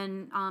home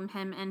and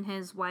him and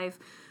his wife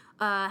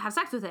have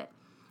sex with it.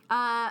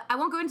 I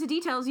won't go into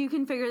details. You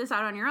can figure this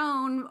out on your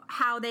own,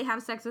 how they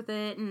have sex with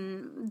it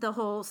and the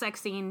whole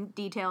sex scene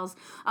details.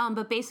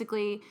 But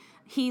basically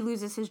he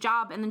loses his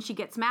job, and then she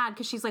gets mad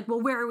because she's like,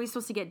 well, where are we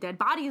supposed to get dead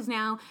bodies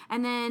now?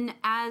 And then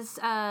as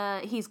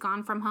he's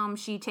gone from home,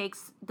 she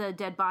takes the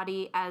dead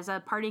body as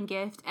a parting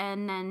gift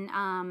and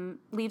then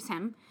leaves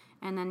him.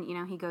 And then,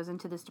 he goes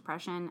into this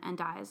depression and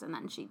dies, and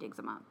then she digs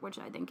him up, which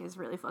I think is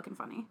really fucking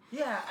funny.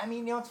 Yeah, I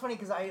mean, it's funny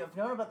because I've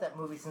known about that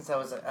movie since I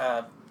was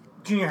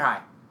junior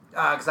high.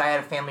 Because I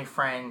had a family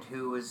friend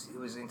who was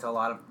into a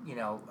lot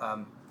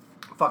of,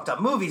 fucked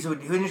up movies, who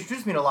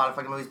introduced me to a lot of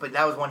fucking movies, but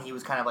that was one he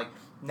was kind of like,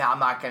 no, I'm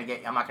not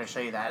gonna show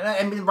you that.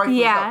 And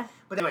rightfully so.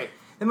 But anyway,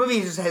 the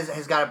movie just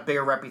has got a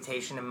bigger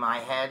reputation in my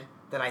head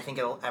than I think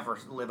it'll ever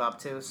live up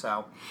to,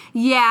 so.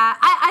 Yeah,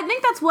 I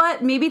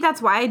think maybe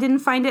that's why I didn't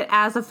find it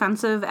as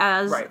offensive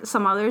as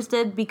some others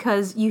did,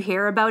 because you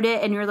hear about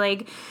it and you're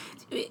like,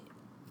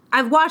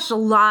 I've watched a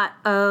lot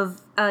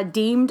of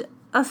deemed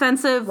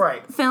offensive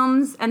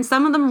films, and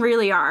some of them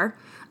really are.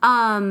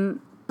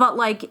 But but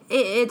like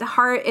it's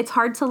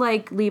hard to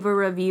like leave a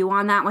review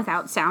on that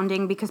without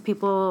sounding, because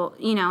people,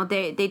 you know,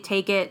 they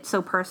take it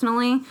so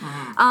personally.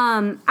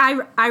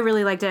 Mm-hmm. I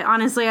really liked it.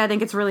 Honestly, I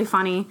think it's really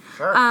funny.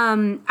 Sure.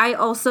 I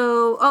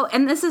also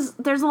and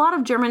there's a lot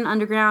of German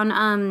underground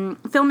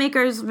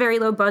filmmakers, very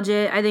low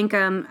budget. I think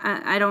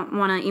I don't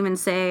want to even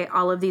say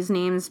all of these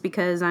names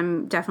because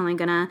I'm definitely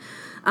gonna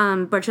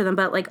butcher them,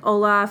 but like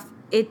Olaf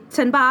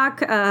Ittenbach,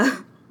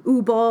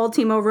 Ubol,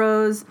 Timo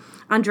Rose,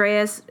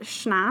 Andreas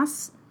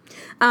Schnaas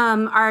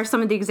are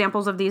some of the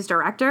examples of these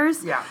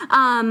directors.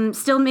 Yeah.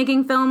 Still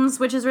making films,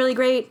 which is really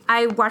great.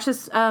 I watched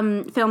this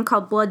film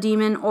called Blood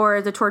Demon,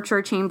 or The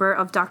Torture Chamber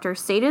of Dr.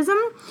 Sadism,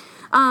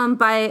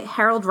 by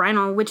Gerald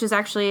Kargl, which is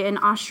actually an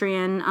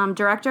Austrian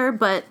director,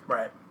 but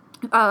Right.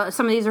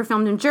 Some of these are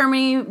filmed in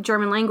Germany,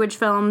 German language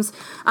films.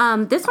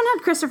 This one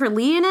had Christopher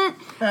Lee in it,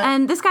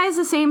 and this guy is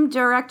the same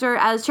director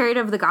as Chariot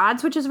of the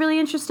Gods, which is really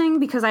interesting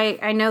because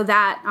I know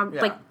that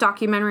like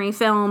documentary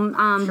film,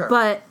 Sure.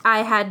 but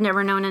I had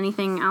never known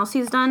anything else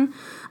he's done.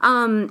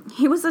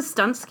 He was a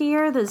stunt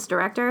skier, this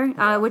director,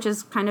 which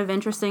is kind of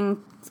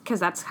interesting because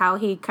that's how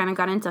he kind of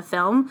got into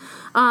film.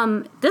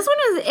 This one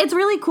it's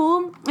really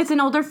cool. It's an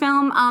older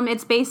film.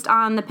 It's based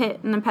on The Pit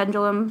and the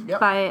Pendulum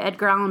by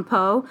Edgar Allan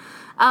Poe.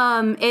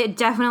 It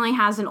definitely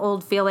has an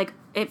old feel. Like,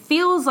 it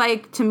feels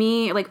like, to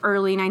me, like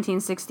early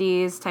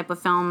 1960s type of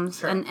films.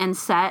 Sure. and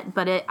set,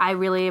 but I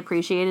really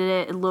appreciated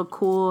it. It looked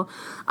cool.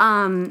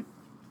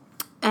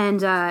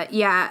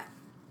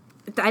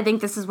 I think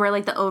this is where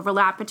like the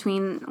overlap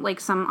between like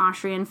some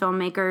Austrian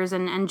filmmakers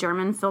and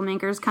German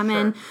filmmakers come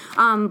in,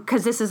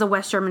 because this is a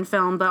West German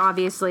film, but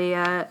obviously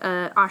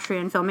a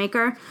Austrian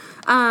filmmaker.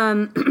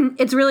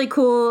 It's really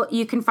cool.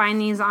 You can find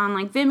these on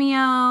like Vimeo,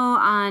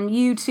 on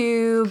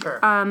YouTube,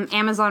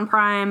 Amazon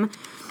Prime.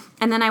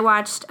 And then I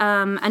watched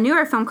a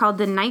newer film called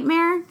The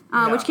Nightmare,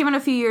 which came out a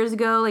few years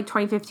ago, like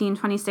 2015,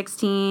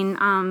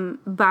 2016,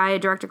 by a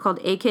director called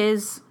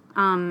Akiz.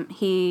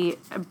 He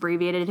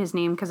abbreviated his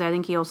name because I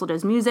think he also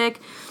does music.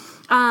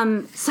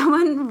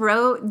 Someone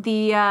wrote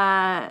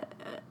a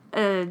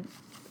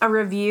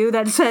review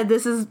that said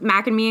this is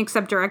Mac and Me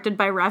except directed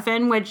by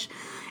Refn, which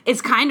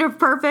is kind of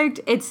perfect.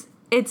 It's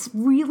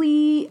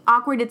really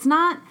awkward. It's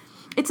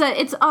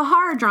a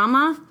horror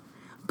drama,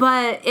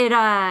 but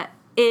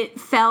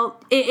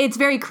it's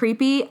very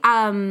creepy.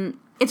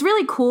 It's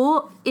really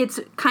cool. It's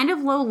kind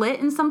of low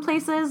lit in some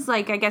places.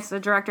 Like, I guess the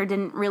director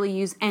didn't really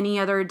use any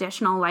other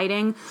additional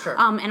lighting. Sure.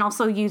 And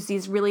also use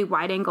these really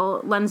wide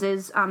angle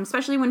lenses,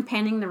 especially when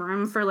panning the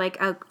room for like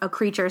a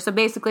creature. So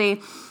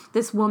basically,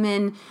 this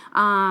woman,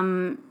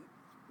 in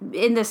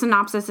the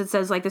synopsis, it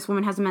says like this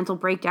woman has a mental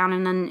breakdown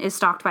and then is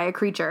stalked by a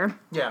creature.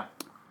 Yeah.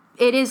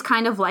 It is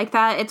kind of like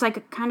that. It's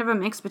like kind of a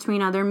mix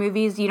between other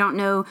movies. You don't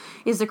know,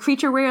 is the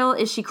creature real?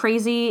 Is she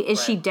crazy?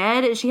 Is she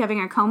dead? Is she having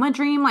a coma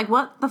dream? Like,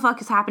 what the fuck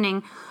is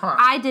happening?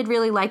 I did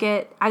really like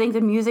it. I think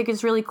the music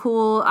is really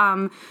cool.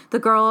 The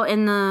girl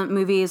in the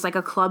movie is like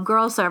a club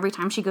girl, so every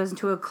time she goes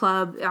into a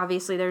club,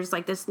 obviously there's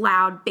like this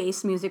loud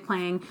bass music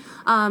playing.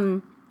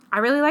 I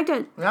really liked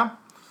it. Yeah.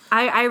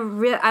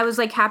 I was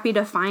like happy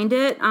to find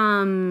it.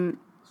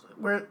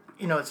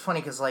 It's funny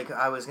because like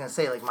I was gonna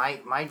say,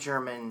 like my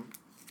German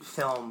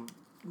film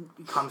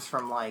comes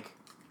from like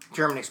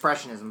German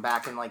Expressionism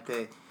back in like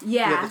the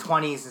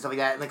 20s and stuff like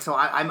that. Like, so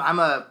I'm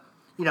a,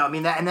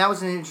 that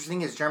was an interesting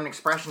thing, is German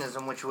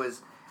Expressionism, which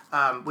was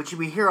which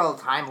we hear all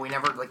the time, but we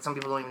never, like, some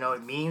people don't even know what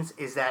it means,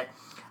 is that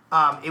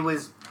it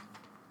was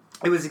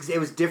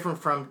different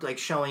from like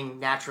showing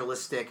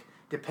naturalistic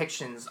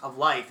depictions of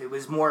life. It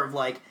was more of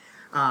like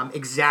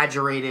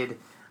exaggerated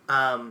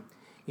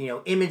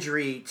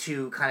imagery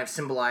to kind of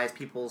symbolize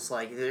people's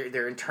like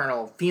their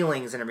internal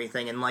feelings and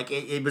everything, and like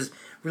it was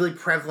really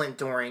prevalent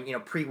during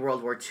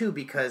pre-World War II,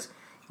 because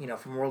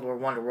from World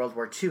War I to World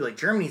War II, like,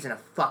 Germany's in a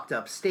fucked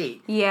up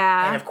state.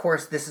 Yeah. And of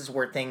course this is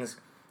where things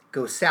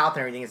go south and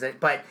everything, is that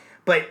but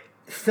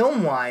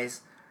film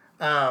wise,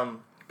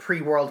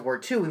 pre-World War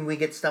II, and we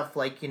get stuff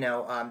like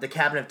The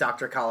Cabinet of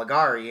Dr.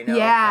 Caligari,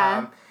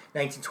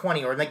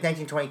 1920, or like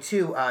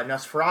 1922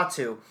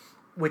 Nosferatu,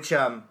 which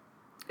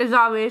is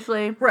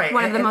obviously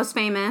one of the most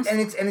famous. And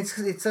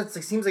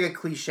it seems like a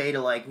cliche to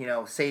like,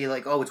 say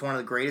like, oh, it's one of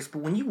the greatest, but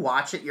when you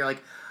watch it, you're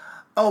like,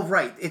 oh,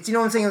 right. It's,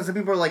 what I'm saying? Some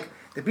people are like,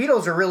 the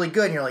Beatles are really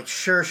good, and you're like,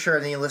 sure.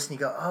 And then you listen, you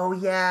go, oh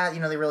yeah,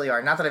 they really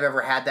are. Not that I've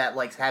ever had that,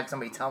 like, had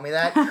somebody tell me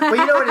that, but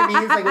you know what it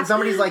means? Like, when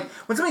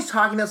somebody's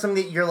talking about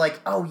something that you're like,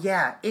 oh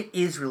yeah, it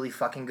is really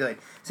fucking good.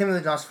 Same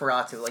with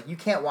Nosferatu. Like, you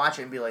can't watch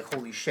it and be like,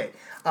 holy shit.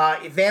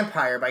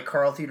 Vampire by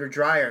Carl Theodor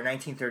Dreyer,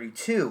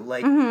 1932.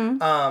 Like,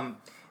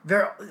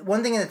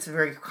 one thing that's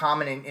very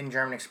common in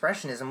German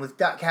Expressionism with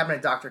Cabinet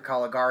of Dr.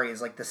 Caligari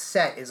is like the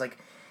set is like,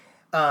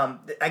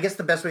 I guess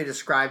the best way to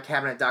describe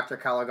Cabinet of Dr.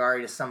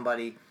 Caligari to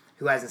somebody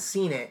who hasn't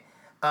seen it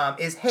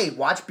is, hey,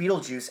 watch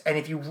Beetlejuice, and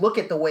if you look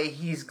at the way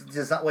he's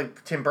designed,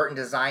 like Tim Burton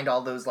designed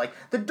all those, like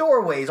the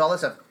doorways, all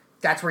this stuff,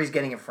 that's where he's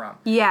getting it from.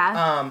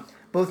 Yeah.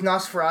 Both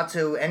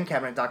Nosferatu and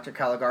Cabinet of Dr.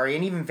 Caligari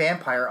and even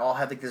Vampire all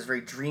have like this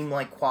very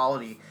dreamlike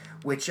quality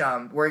which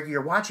where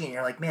you're watching it and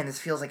you're like, man, this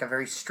feels like a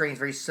very strange,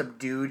 very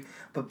subdued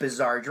but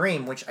bizarre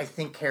dream, which I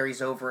think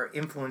carries over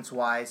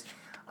influence-wise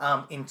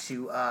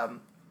into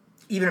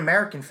even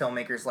American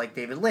filmmakers like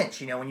David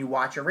Lynch. You know, when you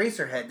watch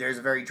Eraserhead, there's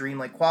a very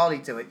dreamlike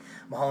quality to it,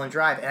 Mulholland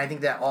Drive, and I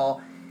think that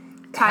all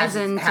ties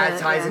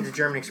into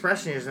German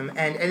Expressionism,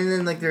 and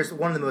then like there's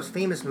one of the most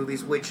famous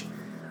movies, which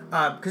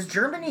because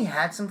Germany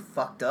had some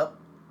fucked up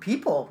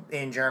people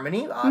in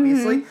Germany,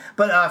 obviously,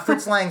 but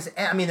Fritz Lang's,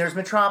 I mean, there's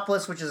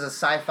Metropolis, which is a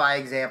sci-fi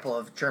example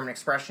of German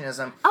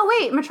Expressionism. Oh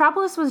wait,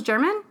 Metropolis was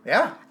German?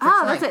 Yeah.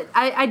 That's it.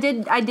 I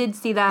did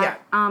see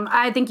that. Yeah.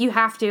 I think you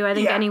have to. I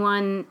think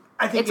anyone.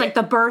 It's like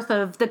the birth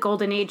of the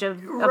golden age of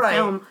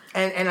film.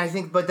 And I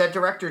think, but that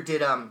director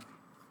did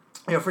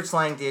Fritz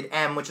Lang did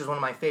M, which is one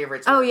of my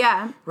favorites.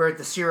 Where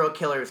the serial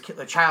killer is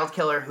a child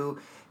killer who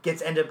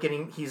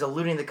he's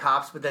eluding the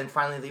cops, but then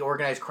finally the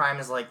organized crime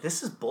is like,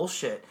 this is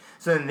bullshit.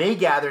 So then they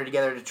gather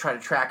together to try to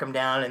track him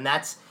down, and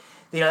that's,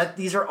 these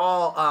are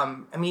all,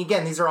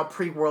 these are all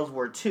pre-World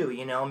War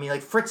II, I mean,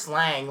 like, Fritz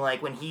Lang,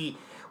 like,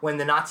 when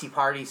the Nazi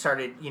party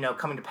started,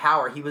 coming to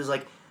power, he was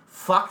like,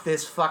 fuck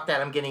this, fuck that,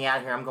 I'm getting out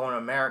of here, I'm going to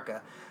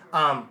America.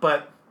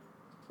 But,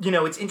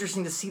 it's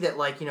interesting to see that,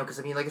 like, because,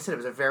 I mean, like I said, it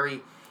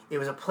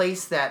was a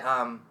place that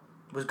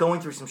was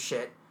going through some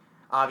shit,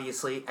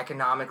 obviously,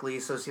 economically,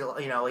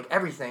 like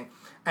everything.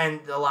 And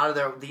a lot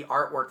of the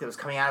artwork that was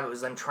coming out of it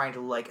was them trying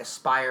to, like,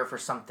 aspire for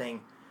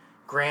something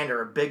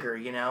grander or bigger,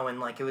 and,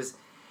 like,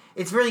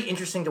 it's really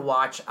interesting to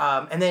watch.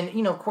 And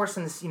then, of course,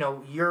 in this, you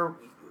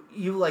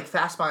like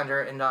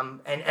Fassbinder, and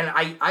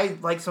I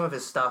like some of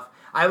his stuff.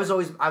 I've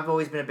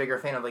always been a bigger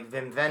fan of, like,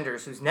 Wim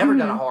Wenders, who's never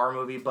done a horror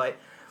movie, but,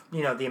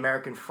 The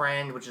American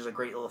Friend, which is a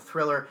great little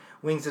thriller,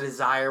 Wings of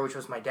Desire, which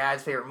was my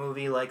dad's favorite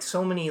movie, like,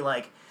 so many,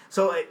 like,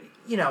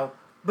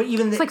 but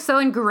even it's like so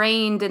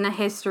ingrained in the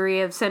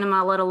history of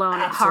cinema, let alone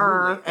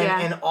horror.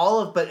 And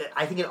but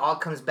I think it all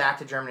comes back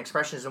to German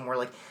Expressionism, where,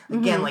 like,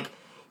 again, like,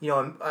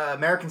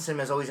 American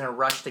cinema is always in a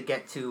rush to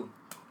get to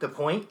the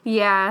point.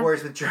 Yeah.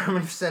 Whereas with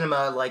German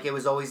cinema, like, it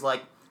was always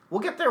like, we'll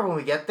get there when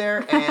we get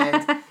there,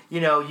 and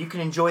you can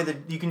enjoy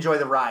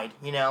the ride.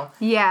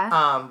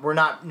 Yeah. We're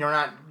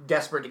not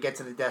desperate to get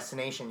to the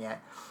destination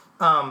yet.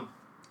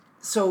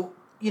 So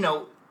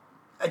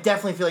I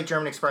definitely feel like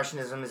German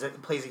Expressionism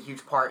plays a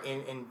huge part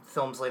in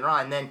films later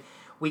on. And then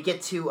we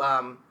get to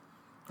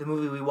the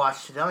movie we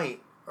watched tonight,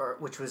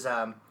 which was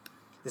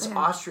this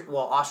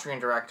Austrian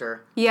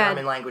director,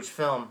 German language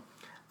film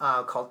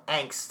called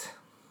Angst.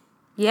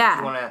 Yeah.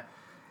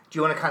 Do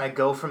you want to kind of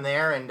go from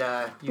there? And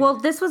well,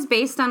 this was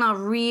based on a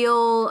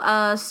real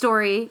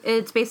story.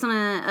 It's based on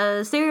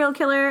a serial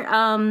killer.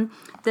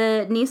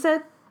 The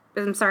Nisa.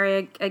 I'm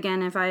sorry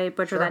again if I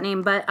butcher that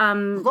name, but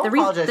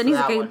the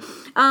Nisa.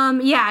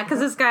 Yeah, because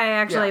this guy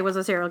actually was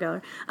a serial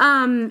killer.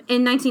 In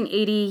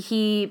 1980,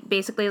 he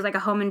basically was like a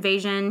home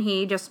invasion.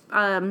 He just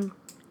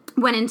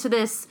went into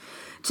this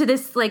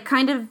like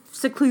kind of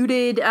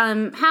secluded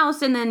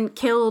house and then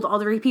killed all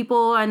 3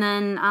 people, and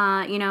then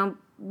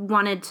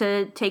wanted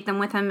to take them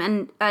with him.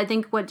 And I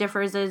think what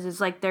differs is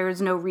like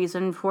there's no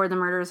reason for the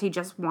murders. He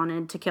just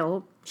wanted to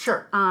kill.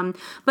 Sure.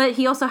 But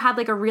he also had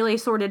like a really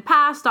sordid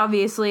past,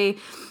 obviously.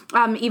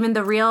 Even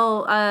the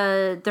real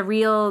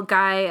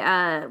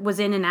guy was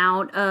in and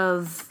out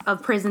of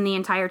prison the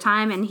entire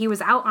time, and he was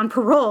out on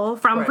parole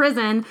from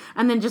prison,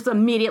 and then just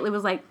immediately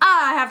was like,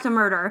 I have to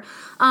murder.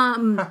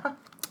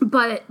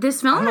 But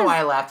this film, I don't know why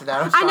I laughed at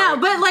that. I know,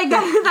 but like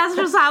that's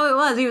just how it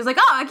was. He was like,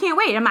 "Oh, I can't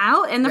wait! I'm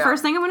out, and the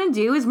first thing I'm going to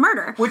do is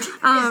murder," which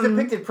is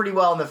depicted pretty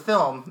well in the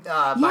film.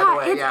 By the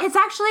way, it's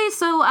actually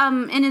so.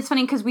 And it's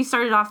funny because we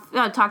started off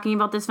talking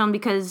about this film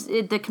because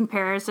the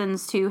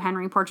comparisons to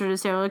Henry Portrait of a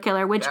Serial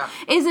Killer, which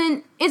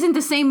isn't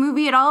the same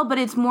movie at all, but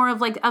it's more of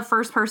like a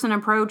first person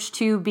approach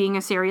to being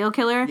a serial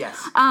killer.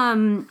 Yes,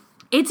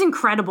 it's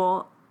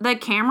incredible. The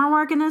camera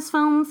work in this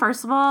film,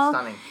 first of all,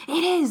 stunning.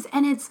 It is,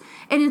 and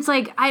it's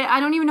like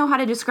I don't even know how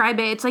to describe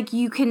it. It's like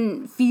you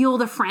can feel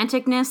the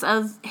franticness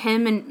of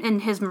him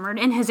and his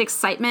murder and his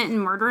excitement in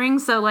murdering.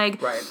 So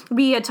like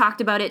we had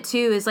talked about it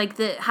too. Is like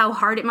how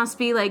hard it must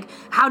be. Like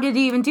how did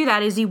he even do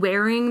that? Is he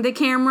wearing the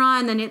camera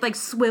and then it like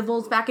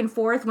swivels back and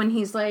forth when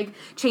he's like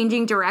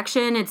changing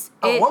direction? At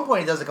one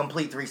point he does a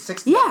complete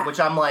 360, which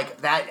I'm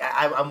like that.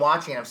 I'm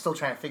watching. I'm still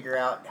trying to figure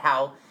out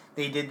how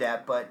they did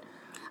that, but.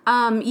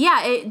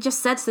 It just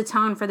sets the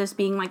tone for this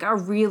being like a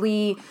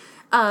really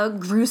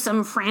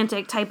gruesome,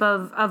 frantic type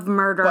of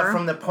murder. But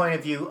from the point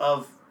of view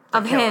of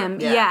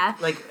him, yeah.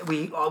 Like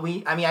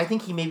I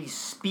think he maybe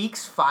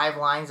speaks 5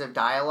 lines of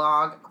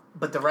dialogue,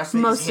 but the rest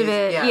of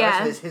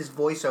it is his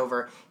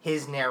voiceover,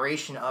 his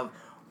narration of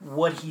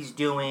what he's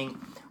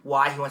doing,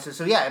 why he wants to.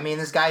 So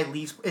this guy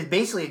leaves.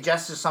 It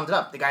just summed it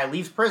up. The guy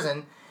leaves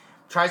prison,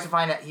 tries to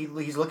find out.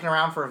 He's looking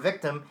around for a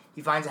victim.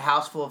 He finds a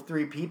house full of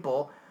 3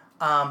 people.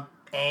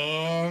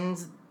 And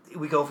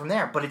we go from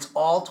there. But it's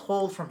all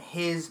told from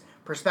his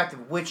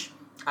perspective, which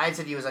I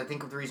said I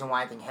think the reason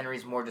why I think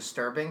Henry's more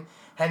disturbing.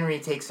 Henry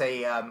takes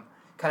a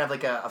kind of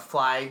like a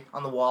fly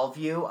on the wall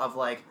view of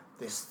like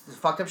this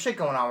fucked up shit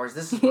going on. Whereas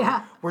this is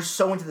we're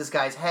so into this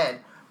guy's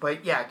head.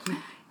 But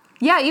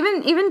Yeah,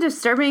 even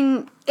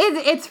disturbing.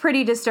 It's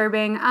pretty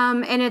disturbing.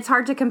 And it's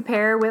hard to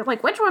compare with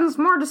like which one's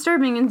more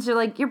disturbing. And so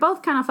like you're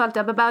both kind of fucked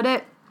up about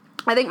it.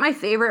 I think my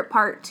favorite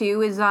part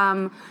too is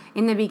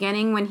in the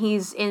beginning when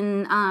he's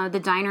in the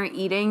diner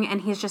eating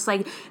and he's just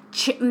like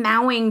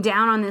mowing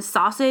down on this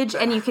sausage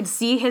and you could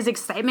see his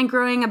excitement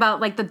growing about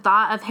like the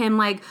thought of him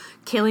like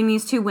killing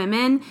these two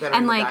women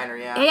and like diner,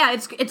 yeah,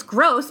 it's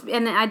gross,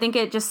 and I think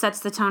it just sets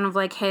the tone of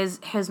like his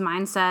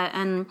mindset.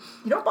 And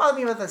you know what bothered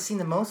me about that scene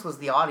the most was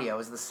the audio,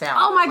 is the sound.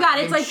 Oh my god,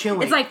 it's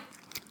like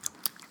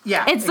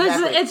yeah, it's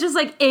exactly. it's just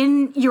like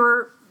in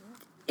your.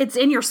 It's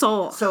in your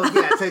soul. So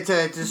yeah,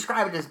 to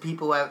describe it as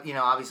people who have,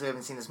 obviously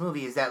haven't seen this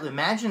movie, is that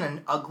imagine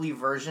an ugly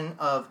version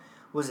of,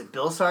 was it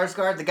Bill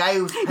Skarsgård? The guy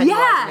who's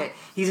Pennywise in it.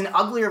 He's an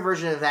uglier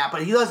version of that,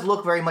 but he does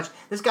look very much.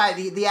 This guy,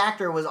 the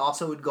actor, would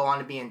go on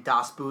to be in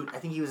Das Boot. I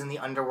think he was in the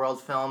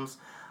Underworld films.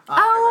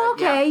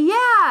 Okay,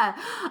 yeah.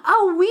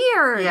 Oh,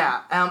 weird.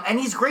 Yeah, and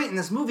he's great in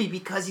this movie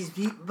because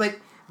but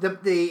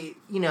the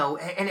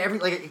and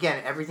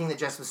everything that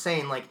Jess was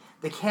saying, like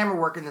the camera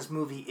work in this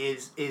movie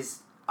is.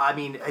 I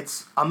mean,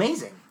 it's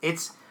amazing.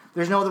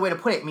 There's no other way to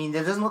put it. I mean,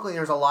 it doesn't look like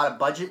there's a lot of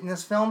budget in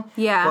this film.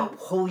 Yeah. But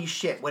holy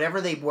shit,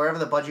 wherever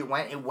the budget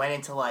went, it went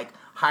into like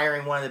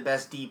hiring one of the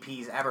best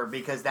DPs ever,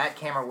 because that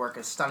camera work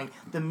is stunning.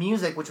 The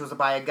music, which was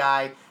by a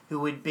guy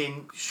who had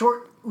been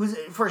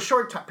for a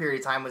short period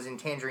of time, was in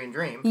Tangerine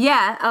Dream.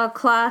 Yeah,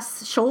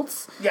 Klaus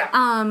Schultz.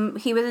 Yeah.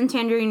 He was in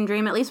Tangerine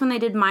Dream, at least when they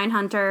did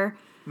Manhunter.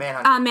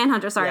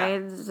 Manhunter, sorry.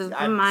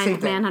 Yeah.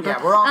 Manhunter.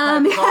 Yeah, we're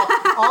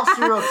all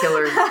serial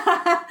killers.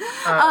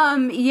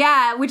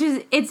 Yeah,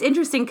 it's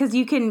interesting because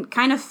you can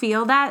kind of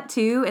feel that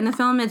too in the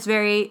film. It's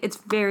very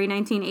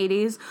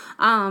 1980s.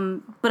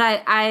 But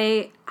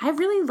I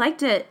really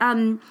liked it.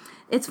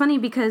 It's funny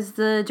because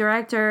the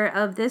director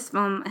of this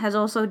film has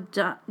also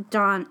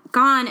gone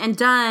and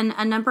done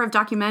a number of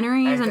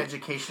documentaries and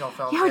educational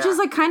films. Yeah, which is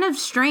like kind of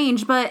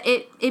strange, but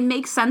it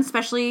makes sense,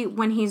 especially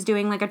when he's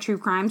doing like a true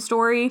crime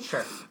story.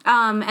 Sure.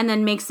 And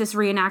then makes this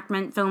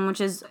reenactment film, which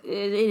is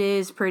it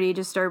is pretty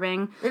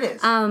disturbing. It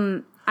is.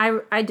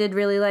 I did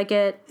really like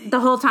it. The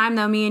whole time,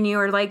 though, me and you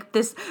are like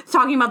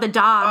talking about the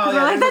dog. Oh,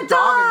 yeah, like, there's a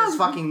dog in this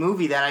fucking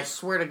movie that I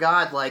swear to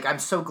God, like, I'm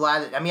so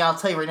glad that, I mean, I'll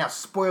tell you right now,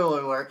 spoiler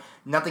alert,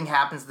 nothing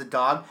happens to the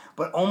dog,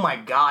 but oh my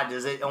God,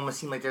 does it almost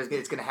seem like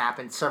it's going to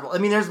happen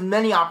there's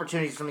many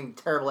opportunities for something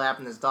terrible to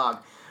happen to this dog.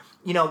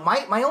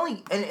 My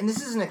only, and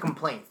this isn't a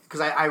complaint, because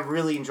I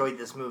really enjoyed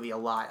this movie a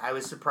lot. I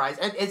was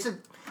surprised.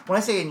 When I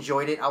say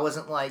enjoyed it, I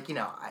wasn't like,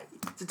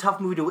 it's a tough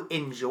movie to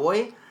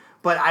enjoy,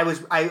 but I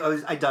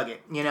dug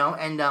it,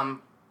 and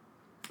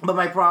but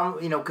my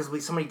problem,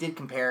 because somebody did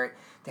compare it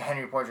to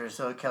Henry Portrait of a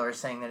Serial Killer,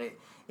 saying that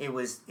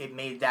it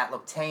made that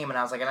look tame, and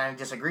I was like, and I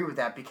disagree with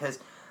that, because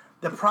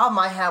the problem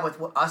I have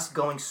with us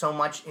going so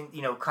much in,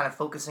 kind of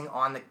focusing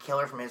on the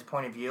killer from his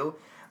point of view,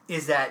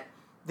 is that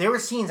there were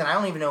scenes, and I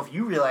don't even know if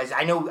you realized,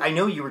 I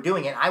know you were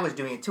doing it, and I was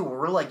doing it too, where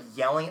we're like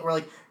yelling, we're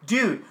like,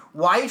 dude,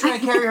 why are you trying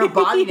to carry her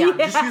body down?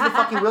 Yeah. Just use the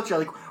fucking wheelchair.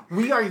 Like,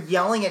 we are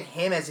yelling at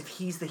him as if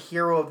he's the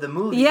hero of the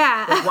movie.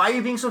 Yeah. Like, why are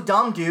you being so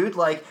dumb, dude?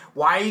 Like,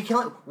 why are you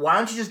killing? Why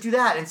don't you just do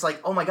that? And it's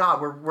like, oh my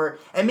God, we're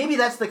and maybe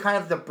that's the kind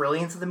of the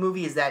brilliance of the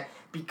movie, is that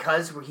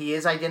because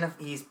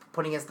he's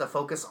putting the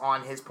focus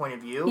on his point of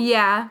view.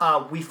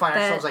 Yeah. We find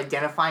ourselves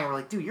identifying. We're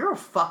like, dude, you're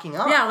fucking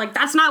up. Yeah, like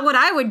that's not what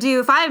I would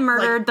do if I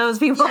murdered those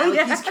people.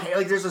 Yeah,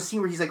 like there's a scene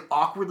where he's like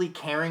awkwardly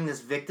carrying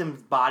this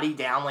victim's body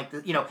down, like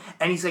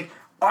and he's like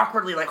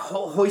awkwardly like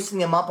hoisting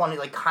them up on it,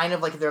 like kind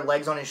of like their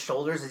legs on his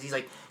shoulders as he's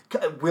like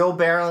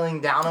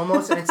wheelbarrowing down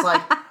almost, and it's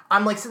like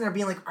I'm like sitting there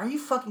being like, are you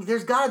fucking?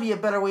 There's got to be a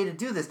better way to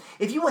do this.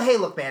 Hey,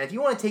 look, man, if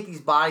you want to take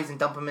these bodies and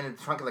dump them in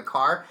the trunk of the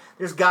car,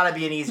 there's got to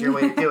be an easier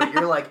way to do it.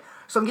 You're like,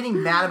 so I'm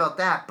getting mad about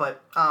that.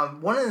 But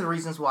one of the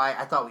reasons why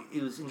I thought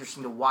it was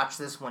interesting to watch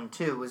this one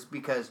too was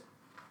because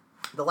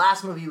the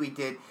last movie we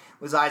did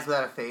was Eyes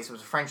Without a Face. It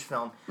was a French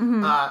film.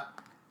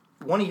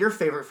 Mm-hmm. One of your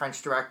favorite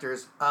French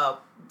directors,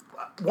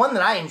 one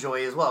that I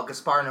enjoy as well,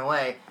 Gaspar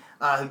Noé,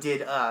 who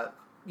did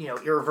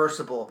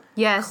Irreversible.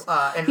 Yes.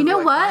 You know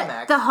what?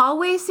 Climax. The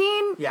hallway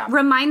scene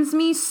reminds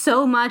me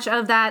so much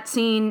of that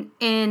scene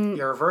in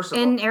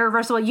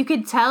Irreversible. You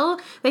could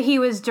tell that he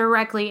was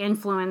directly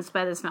influenced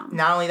by this film.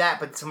 Not only that,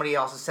 but somebody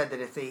also said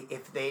that if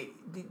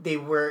they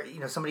were,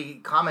 somebody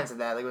commented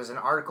that, like, it was an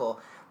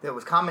article that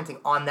was commenting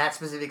on that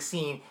specific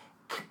scene,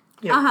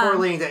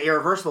 correlating to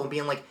Irreversible and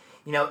being like,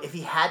 if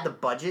he had the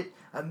budget,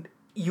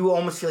 you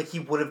almost feel like he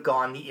would have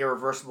gone the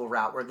Irreversible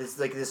route, where this,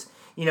 because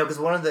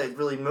one of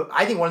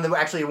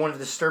the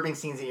disturbing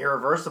scenes in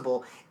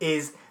Irreversible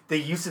is the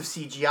use of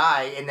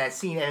CGI in that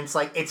scene, and it's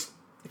like, it's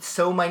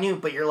so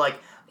minute, but you're like,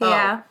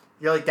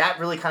 you're like, that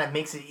really kind of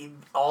makes it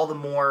all the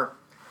more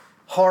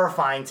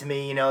horrifying to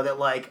me, he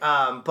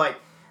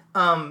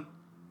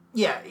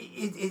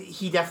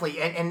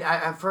definitely, and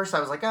at first I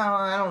was like, oh,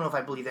 I don't know if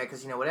I believe that,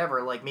 because,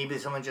 whatever, like, maybe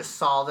someone just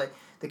saw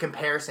the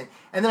comparison,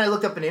 and then I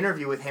looked up an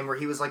interview with him where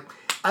he was like,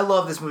 I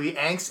love this movie,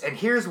 Angst, and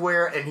here's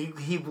where, and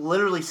he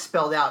literally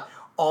spelled out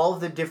all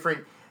of the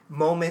different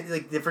moments,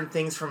 like, different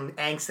things from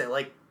Angst that,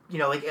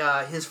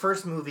 his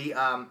first movie,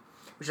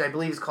 which I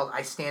believe is called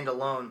I Stand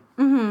Alone.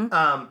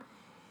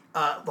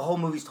 The whole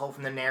movie's told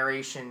from the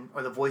narration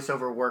or the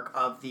voiceover work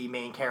of the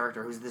main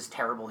character, who's this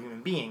terrible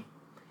human being.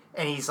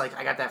 And he's like,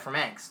 I got that from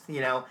Angst,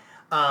 you know?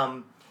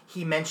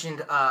 He mentioned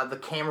the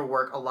camera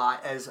work a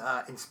lot as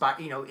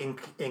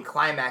in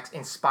Climax,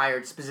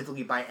 inspired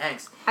specifically by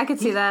Angst. I could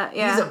see that,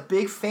 yeah. He's a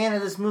big fan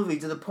of this movie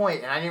to the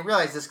point, and I didn't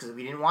realize this because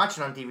we didn't watch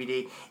it on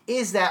DVD,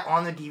 is that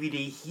on the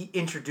DVD he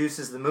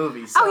introduces the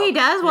movie. So, he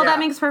does? Well, yeah. that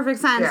makes perfect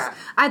sense. Yeah.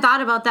 I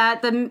thought about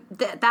that.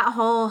 That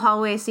whole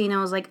hallway scene,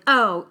 I was like,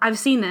 oh, I've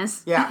seen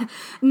this. Yeah.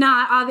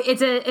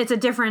 It's a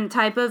different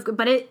type of,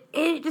 but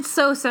it's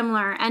so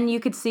similar, and you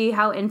could see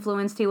how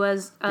influenced he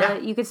was.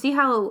 You could see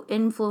how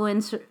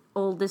influential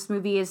this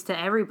movie is to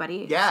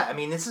everybody. Yeah, I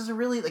mean, this is a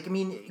really,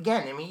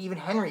 even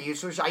Henry,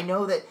 I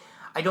know that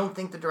I don't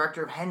think the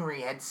director of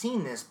Henry had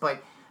seen this,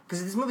 but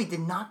because this movie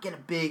did not get a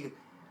big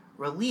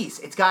release.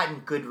 It's gotten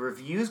good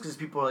reviews because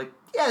people are like,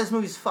 yeah, this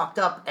movie's fucked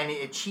up, and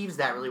it achieves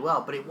that really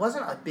well, but it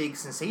wasn't a big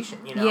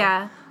sensation, you know?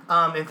 Yeah.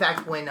 In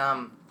fact, when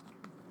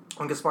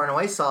Gaspar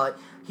Noé saw it,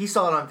 he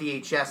saw it on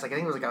VHS, I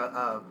think it was like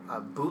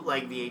a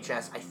bootleg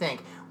VHS, I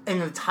think,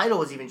 and the title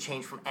was even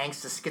changed from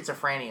Angst to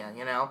Schizophrenia,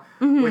 you know?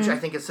 Mm-hmm. Which I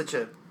think is such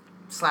a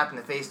slap in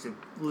the face to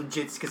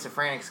legit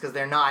schizophrenics because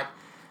they're not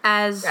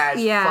as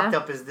fucked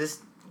up as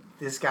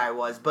this guy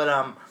was. But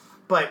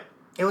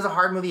it was a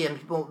hard movie, and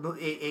people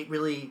it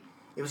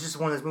was just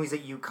one of those movies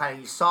that you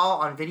saw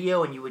on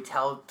video, and you would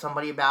tell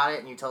somebody about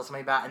it, and you tell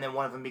somebody about it, and then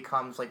one of them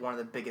becomes like one of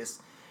the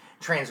biggest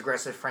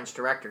transgressive French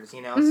directors,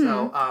 you know. Mm-hmm.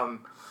 So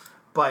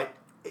but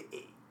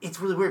it's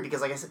really weird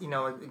because, like I said, you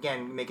know,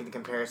 again, making the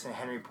comparison,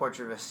 Henry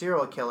Portrait of a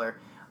Serial Killer.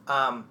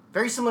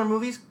 Very similar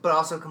movies, but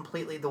also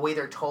completely, the way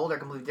they're told are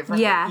completely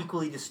different. Yeah. They're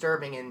equally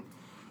disturbing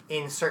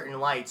in certain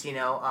lights, you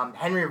know.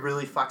 Henry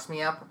really fucks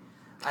me up.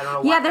 I don't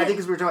know why. I think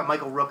because we were talking about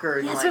Michael Rooker.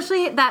 And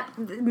especially that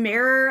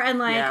mirror and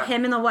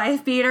him and the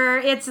wife beater.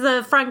 It's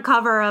the front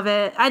cover of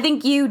it. I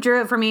think you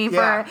drew it for me.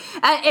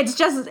 It's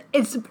just,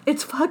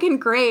 it's fucking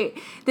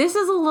great. This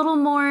is a little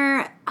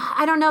more,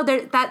 I don't know,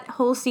 that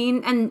whole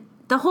scene and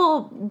the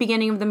whole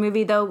beginning of the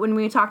movie, though, when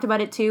we talked about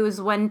it too,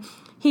 is when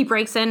he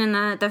breaks in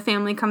and the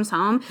family comes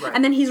home, right.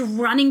 And then he's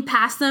running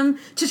past them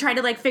to try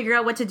to figure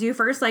out what to do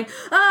first. I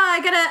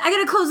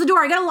gotta close the door.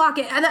 I gotta lock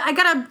it. I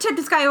gotta tip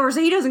this guy over so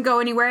he doesn't go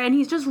anywhere. And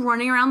he's just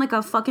running around like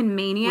a fucking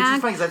maniac. Which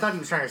is funny because I thought he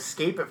was trying to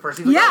escape at first.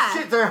 He was like, oh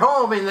shit, they're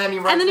home, and then he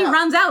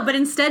runs out. But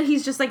instead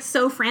he's just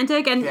so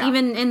frantic. And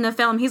even in the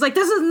film, he's like,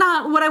 this is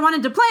not what I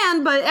wanted to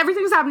plan, but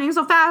everything's happening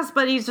so fast.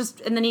 But he's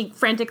just, and then he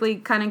frantically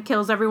kind of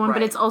kills everyone. Right.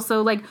 But it's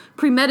also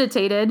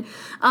premeditated.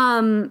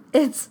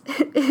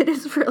 It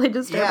is really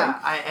disturbing.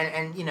 Yeah.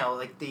 And you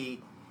know,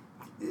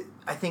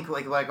 I think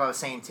like I was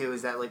saying too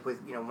is that with,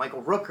 you know,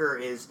 Michael Rooker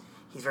he's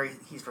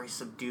very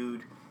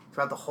subdued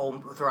throughout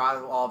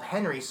all of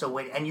Henry. So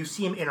and you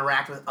see him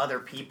interact with other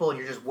people, and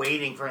you're just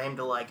waiting for him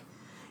to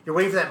you're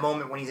waiting for that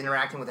moment when he's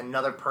interacting with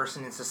another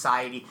person in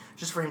society,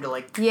 just for him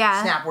to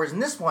snap. Whereas in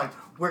this one,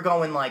 we're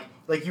going like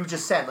you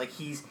just said,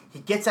 he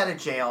gets out of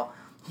jail.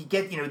 He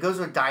goes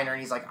to a diner and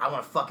he's like, I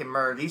want to fucking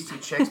murder these two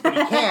chicks, but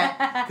he can't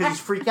because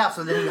he's freaked out.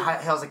 So then he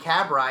hails a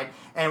cab ride,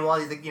 and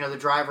while the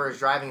driver is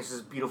driving, it's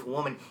this beautiful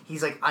woman.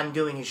 He's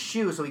undoing his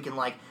shoe so he can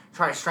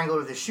try to strangle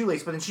her with his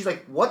shoelace. But then she's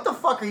like, "What the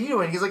fuck are you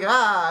doing?" He's like,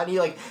 "Ah!"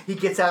 And he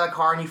gets out of the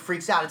car and he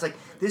freaks out. It's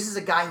this is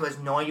a guy who has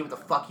no idea what the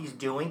fuck he's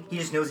doing. He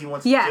just knows he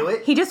wants to do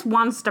it. He just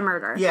wants to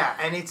murder. Yeah,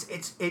 and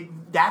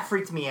that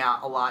freaked me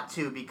out a lot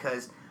too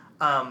because.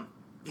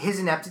 His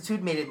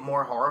ineptitude made it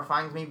more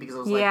horrifying to me because I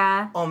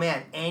was oh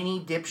man, any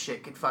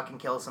dipshit could fucking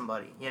kill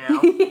somebody, you know?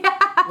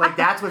 Yeah.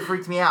 That's what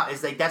freaked me out,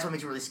 is that's what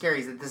makes it really scary,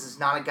 is that this is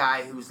not a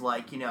guy who's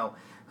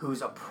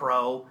who's a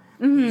pro.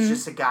 Mm-hmm. He's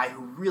just a guy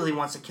who really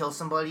wants to kill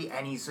somebody,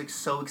 and he's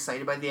so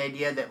excited by the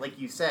idea that, like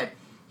you said,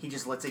 he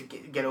just lets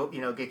it get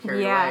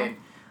carried away.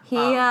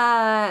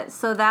 And,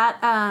 so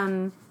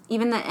that,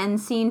 even the end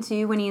scene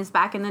too, when he's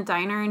back in the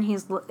diner and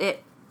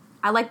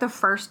I like the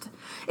first.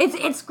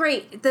 It's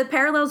great. The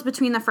parallels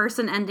between the first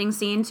and ending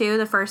scene too.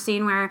 The first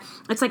scene where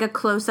it's a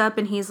close up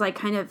and he's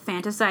kind of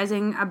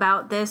fantasizing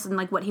about this and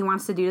what he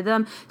wants to do to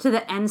them. To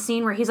the end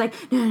scene where he's like,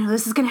 no,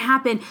 this is gonna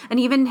happen. And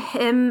even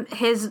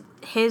his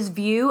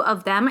view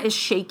of them is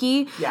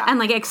shaky and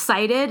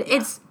excited.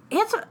 Yeah.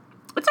 It's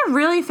a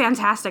really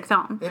fantastic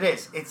film. It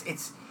is.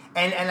 It's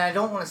and I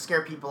don't want to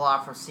scare people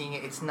off from seeing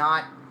it. It's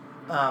not.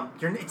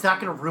 It's not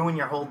going to ruin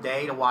your whole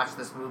day to watch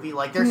this movie.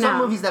 There's some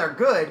movies that are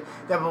good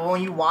but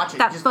when you watch it,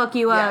 that fuck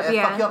you up.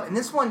 Yeah, fuck you up. And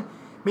this one,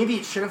 maybe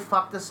it should have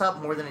fucked us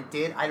up more than it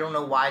did. I don't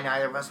know why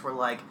neither of us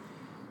were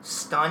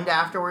stunned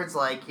afterwards.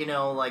 Again,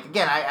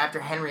 after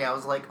Henry, I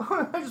was like,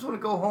 oh, I just want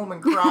to go home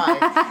and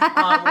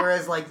cry.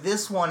 Whereas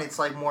this one, it's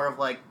more of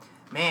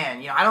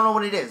man, I don't know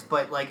what it is,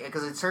 but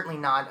because it's certainly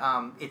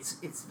not.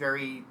 It's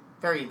very,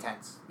 very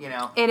intense.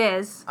 It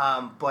is.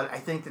 But I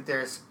think that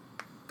there's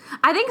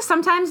I think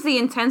sometimes the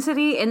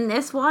intensity in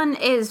this one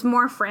is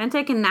more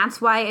frantic, and that's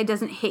why it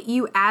doesn't hit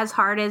you as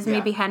hard as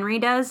maybe Henry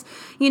does,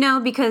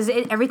 because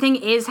everything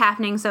is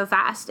happening so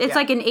fast. It's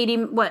like an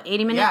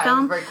 80-minute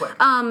film? Very quick.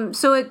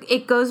 So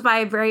it goes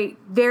by very,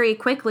 very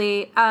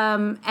quickly,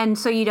 and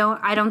so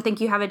I don't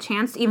think you have a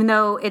chance, even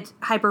though it's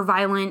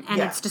hyper-violent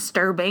and it's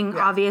disturbing,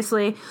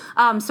 obviously,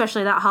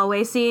 especially that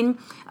hallway scene.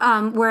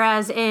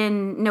 Whereas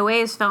in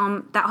Noé's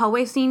film, that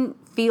hallway scene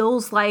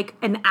feels like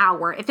an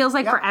hour. It feels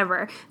like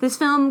forever. This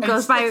film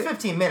goes by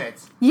 15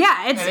 minutes.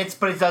 Yeah,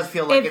 but it does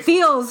feel like it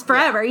feels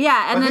forever.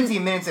 Yeah, and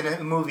 15 minutes in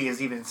a movie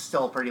is even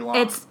still pretty long.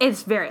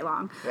 It's very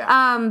long.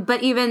 Yeah.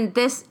 But even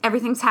this,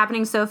 everything's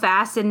happening so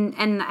fast,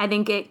 and I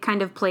think it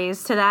kind of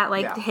plays to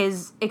that,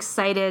 his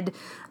excited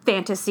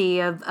fantasy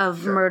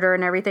of murder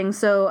and everything.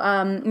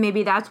 So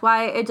maybe that's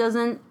why it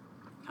doesn't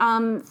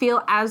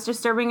feel as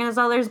disturbing as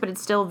others, but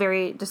it's still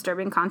very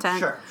disturbing content.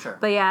 Sure.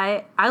 But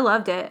yeah, I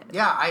loved it.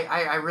 Yeah,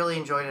 I really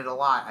enjoyed it a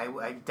lot.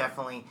 I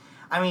definitely.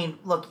 I mean,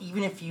 look,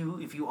 even if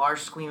you are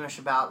squeamish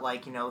about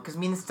because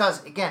this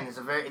does again,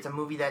 it's a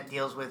movie that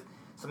deals with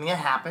something that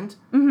happened.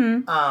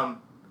 Mm-hmm.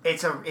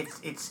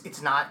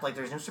 It's not like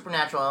there's no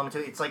supernatural element to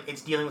it. It's like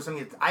it's dealing with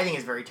something that I think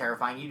is very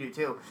terrifying. You do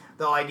too.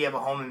 The whole idea of a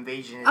home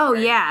invasion.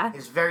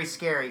 Is very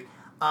scary.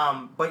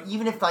 But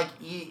even if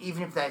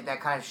that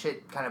kind of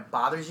shit kind of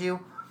bothers you,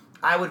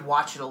 I would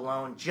watch it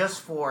alone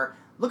just for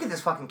look at this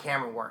fucking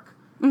camera work.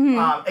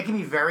 Mm-hmm. It can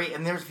be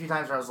and there was a few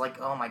times where I was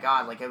like, oh my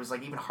god, it was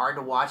even hard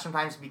to watch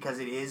sometimes because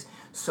it is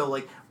so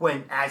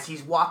as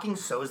he's walking,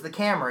 so is the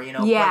camera,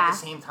 But at the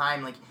same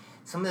time,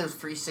 some of those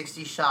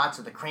 360 shots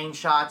or the crane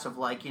shots of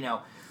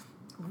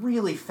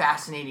really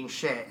fascinating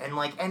shit,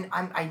 and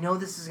I know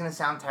this is gonna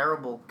sound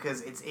terrible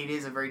because it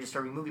is a very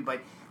disturbing movie,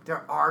 but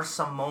there are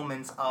some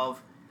moments of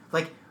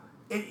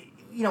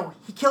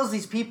he kills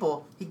these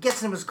people, he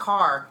gets into his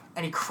car,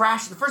 and he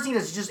crashes. The first thing he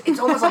does is it's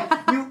almost like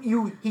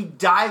he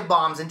dive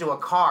bombs into a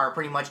car,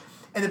 pretty much.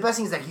 And the best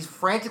thing is that he's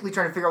frantically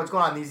trying to figure out what's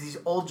going on. These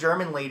old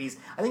German ladies,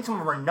 I think some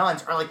of them are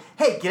nuns, are like,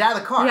 hey, get out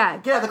of the car. Yeah.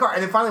 Get out of the car.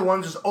 And then finally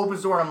one just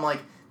opens the door, and I'm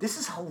like, this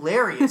is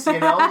hilarious, do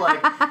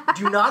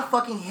not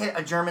fucking hit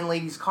a German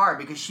lady's car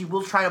because she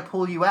will try to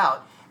pull you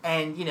out.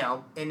 And,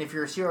 and if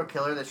you're a serial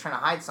killer that's trying to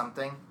hide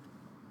something,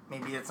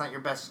 maybe that's not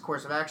your best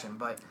course of action,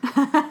 but...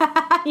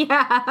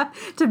 yeah,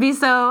 to be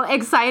so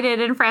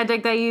excited and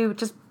frantic that you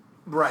just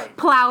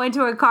plow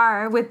into a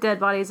car with dead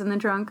bodies in the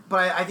trunk.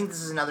 But I think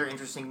this is another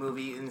interesting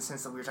movie in the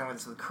sense that we were talking about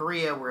this with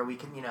Korea, where we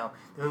can, the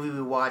movie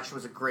we watched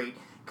was a great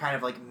kind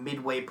of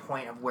midway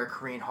point of where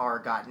Korean horror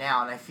got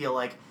now, and I feel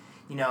like,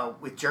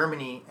 with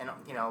Germany and,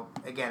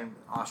 again,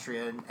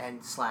 Austria and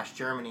 /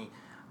 Germany,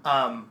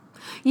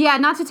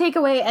 not to take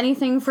away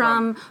anything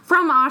from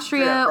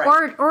Austria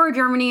or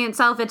Germany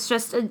itself. It's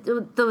just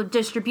the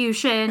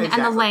distribution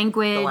and the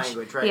language. The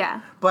language, right?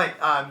 Yeah. But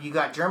you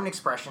got German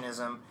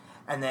Expressionism,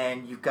 and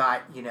then you've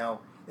got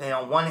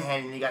on one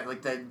hand you got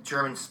the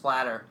German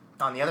Splatter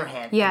on the other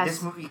hand. Yes. And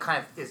this movie kind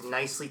of is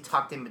nicely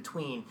tucked in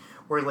between,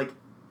 where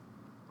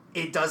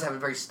it does have a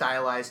very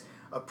stylized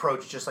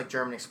approach, just like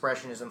German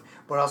Expressionism,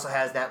 but also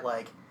has that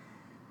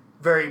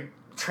very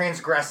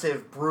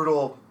transgressive,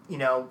 brutal.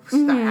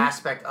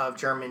 Aspect of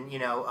German,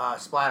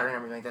 splatter and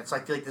everything like that. So I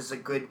feel like this is a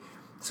good.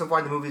 So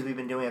far, the movies we've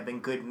been doing have been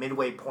good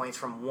midway points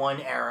from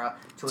one era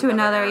to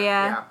another era.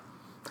 Yeah.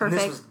 Perfect. And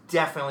this was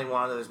definitely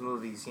one of those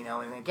movies,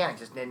 And again, it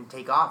just didn't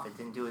take off. It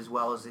didn't do as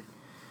well as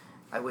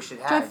I wish it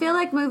had. So I feel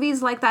like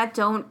movies like that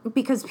don't,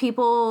 because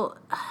people,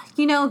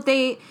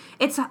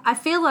 I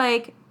feel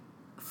like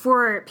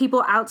for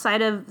people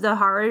outside of the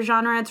horror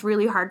genre, it's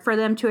really hard for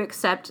them to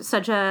accept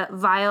such a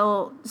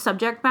vile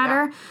subject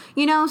matter,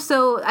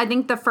 So I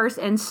think the first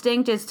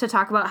instinct is to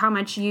talk about how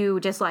much you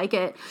dislike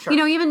it. Sure.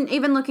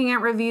 Even looking at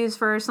reviews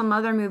for some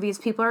other movies,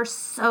 people are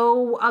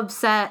so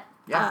upset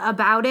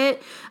about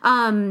it.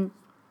 And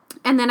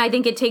then I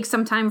think it takes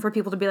some time for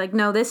people to be like,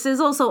 no, this is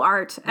also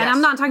art. And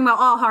I'm not talking about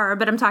all horror,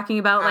 but I'm talking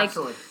about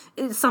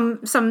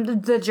some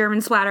the German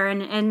Splatter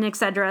and et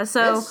cetera.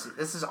 So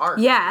this is art.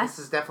 Yeah. This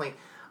is definitely.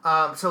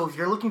 So if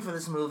you're looking for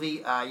this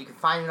movie, you can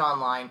find it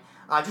online.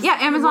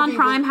 Amazon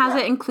Prime has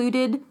it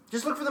included.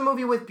 Just look for the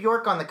movie with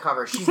Bjork on the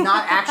cover. She's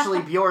not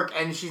actually Bjork,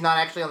 and she's not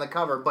actually on the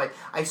cover, but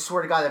I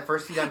swear to God, the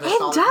first few times I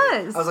saw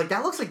it, I was like,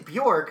 that looks like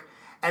Bjork.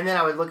 And then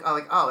I was like,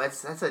 oh,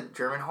 that's a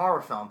German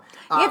horror film.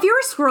 If you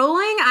were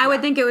scrolling, I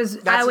would think it was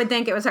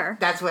her.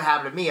 That's what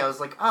happened to me. I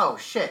was like, oh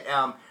shit.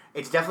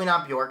 It's definitely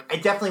not Bjork.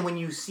 It definitely, when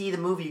you see the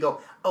movie, you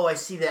go, oh, I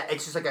see that.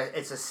 It's just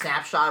it's a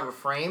snapshot of a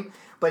frame,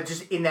 but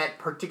just in that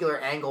particular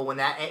angle, when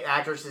that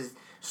actress is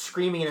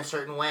screaming in a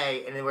certain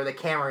way, and then where the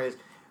camera is,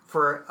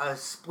 for a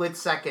split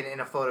second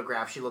in a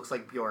photograph, she looks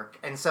like Bjork.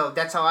 And so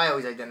that's how I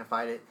always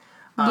identified it.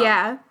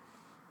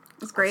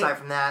 It's great. Aside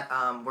from that,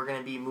 we're going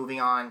to be moving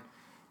on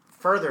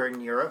further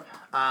in Europe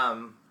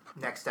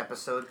next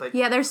episode. But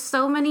there's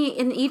so many,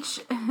 in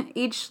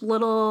each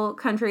little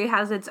country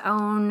has its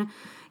own,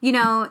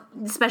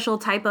 special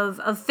type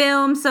of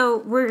film. So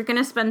we're going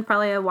to spend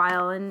probably a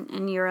while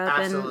in Europe.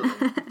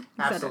 Absolutely. And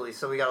Absolutely.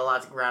 So we got a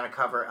lot of ground to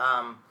cover.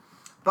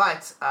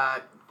 But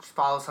Just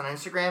follow us on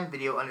Instagram,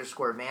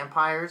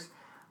 video_vampires.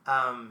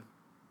 Find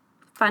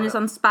us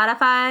on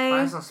Spotify.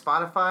 Find us on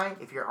Spotify.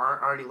 If you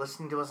aren't already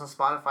listening to us on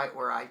Spotify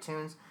or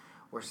iTunes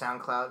or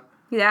SoundCloud.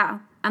 Yeah.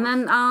 And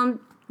then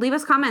leave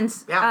us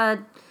comments. Yeah.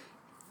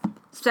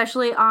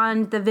 Especially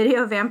on the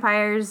Video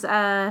Vampires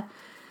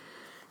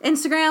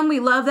Instagram. We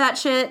love that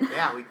shit.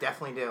 Yeah, we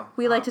definitely do.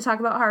 We like to talk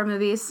about horror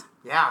movies.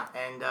 Yeah,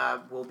 and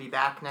we'll be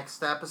back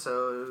next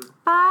episode.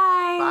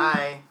 Bye.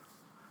 Bye.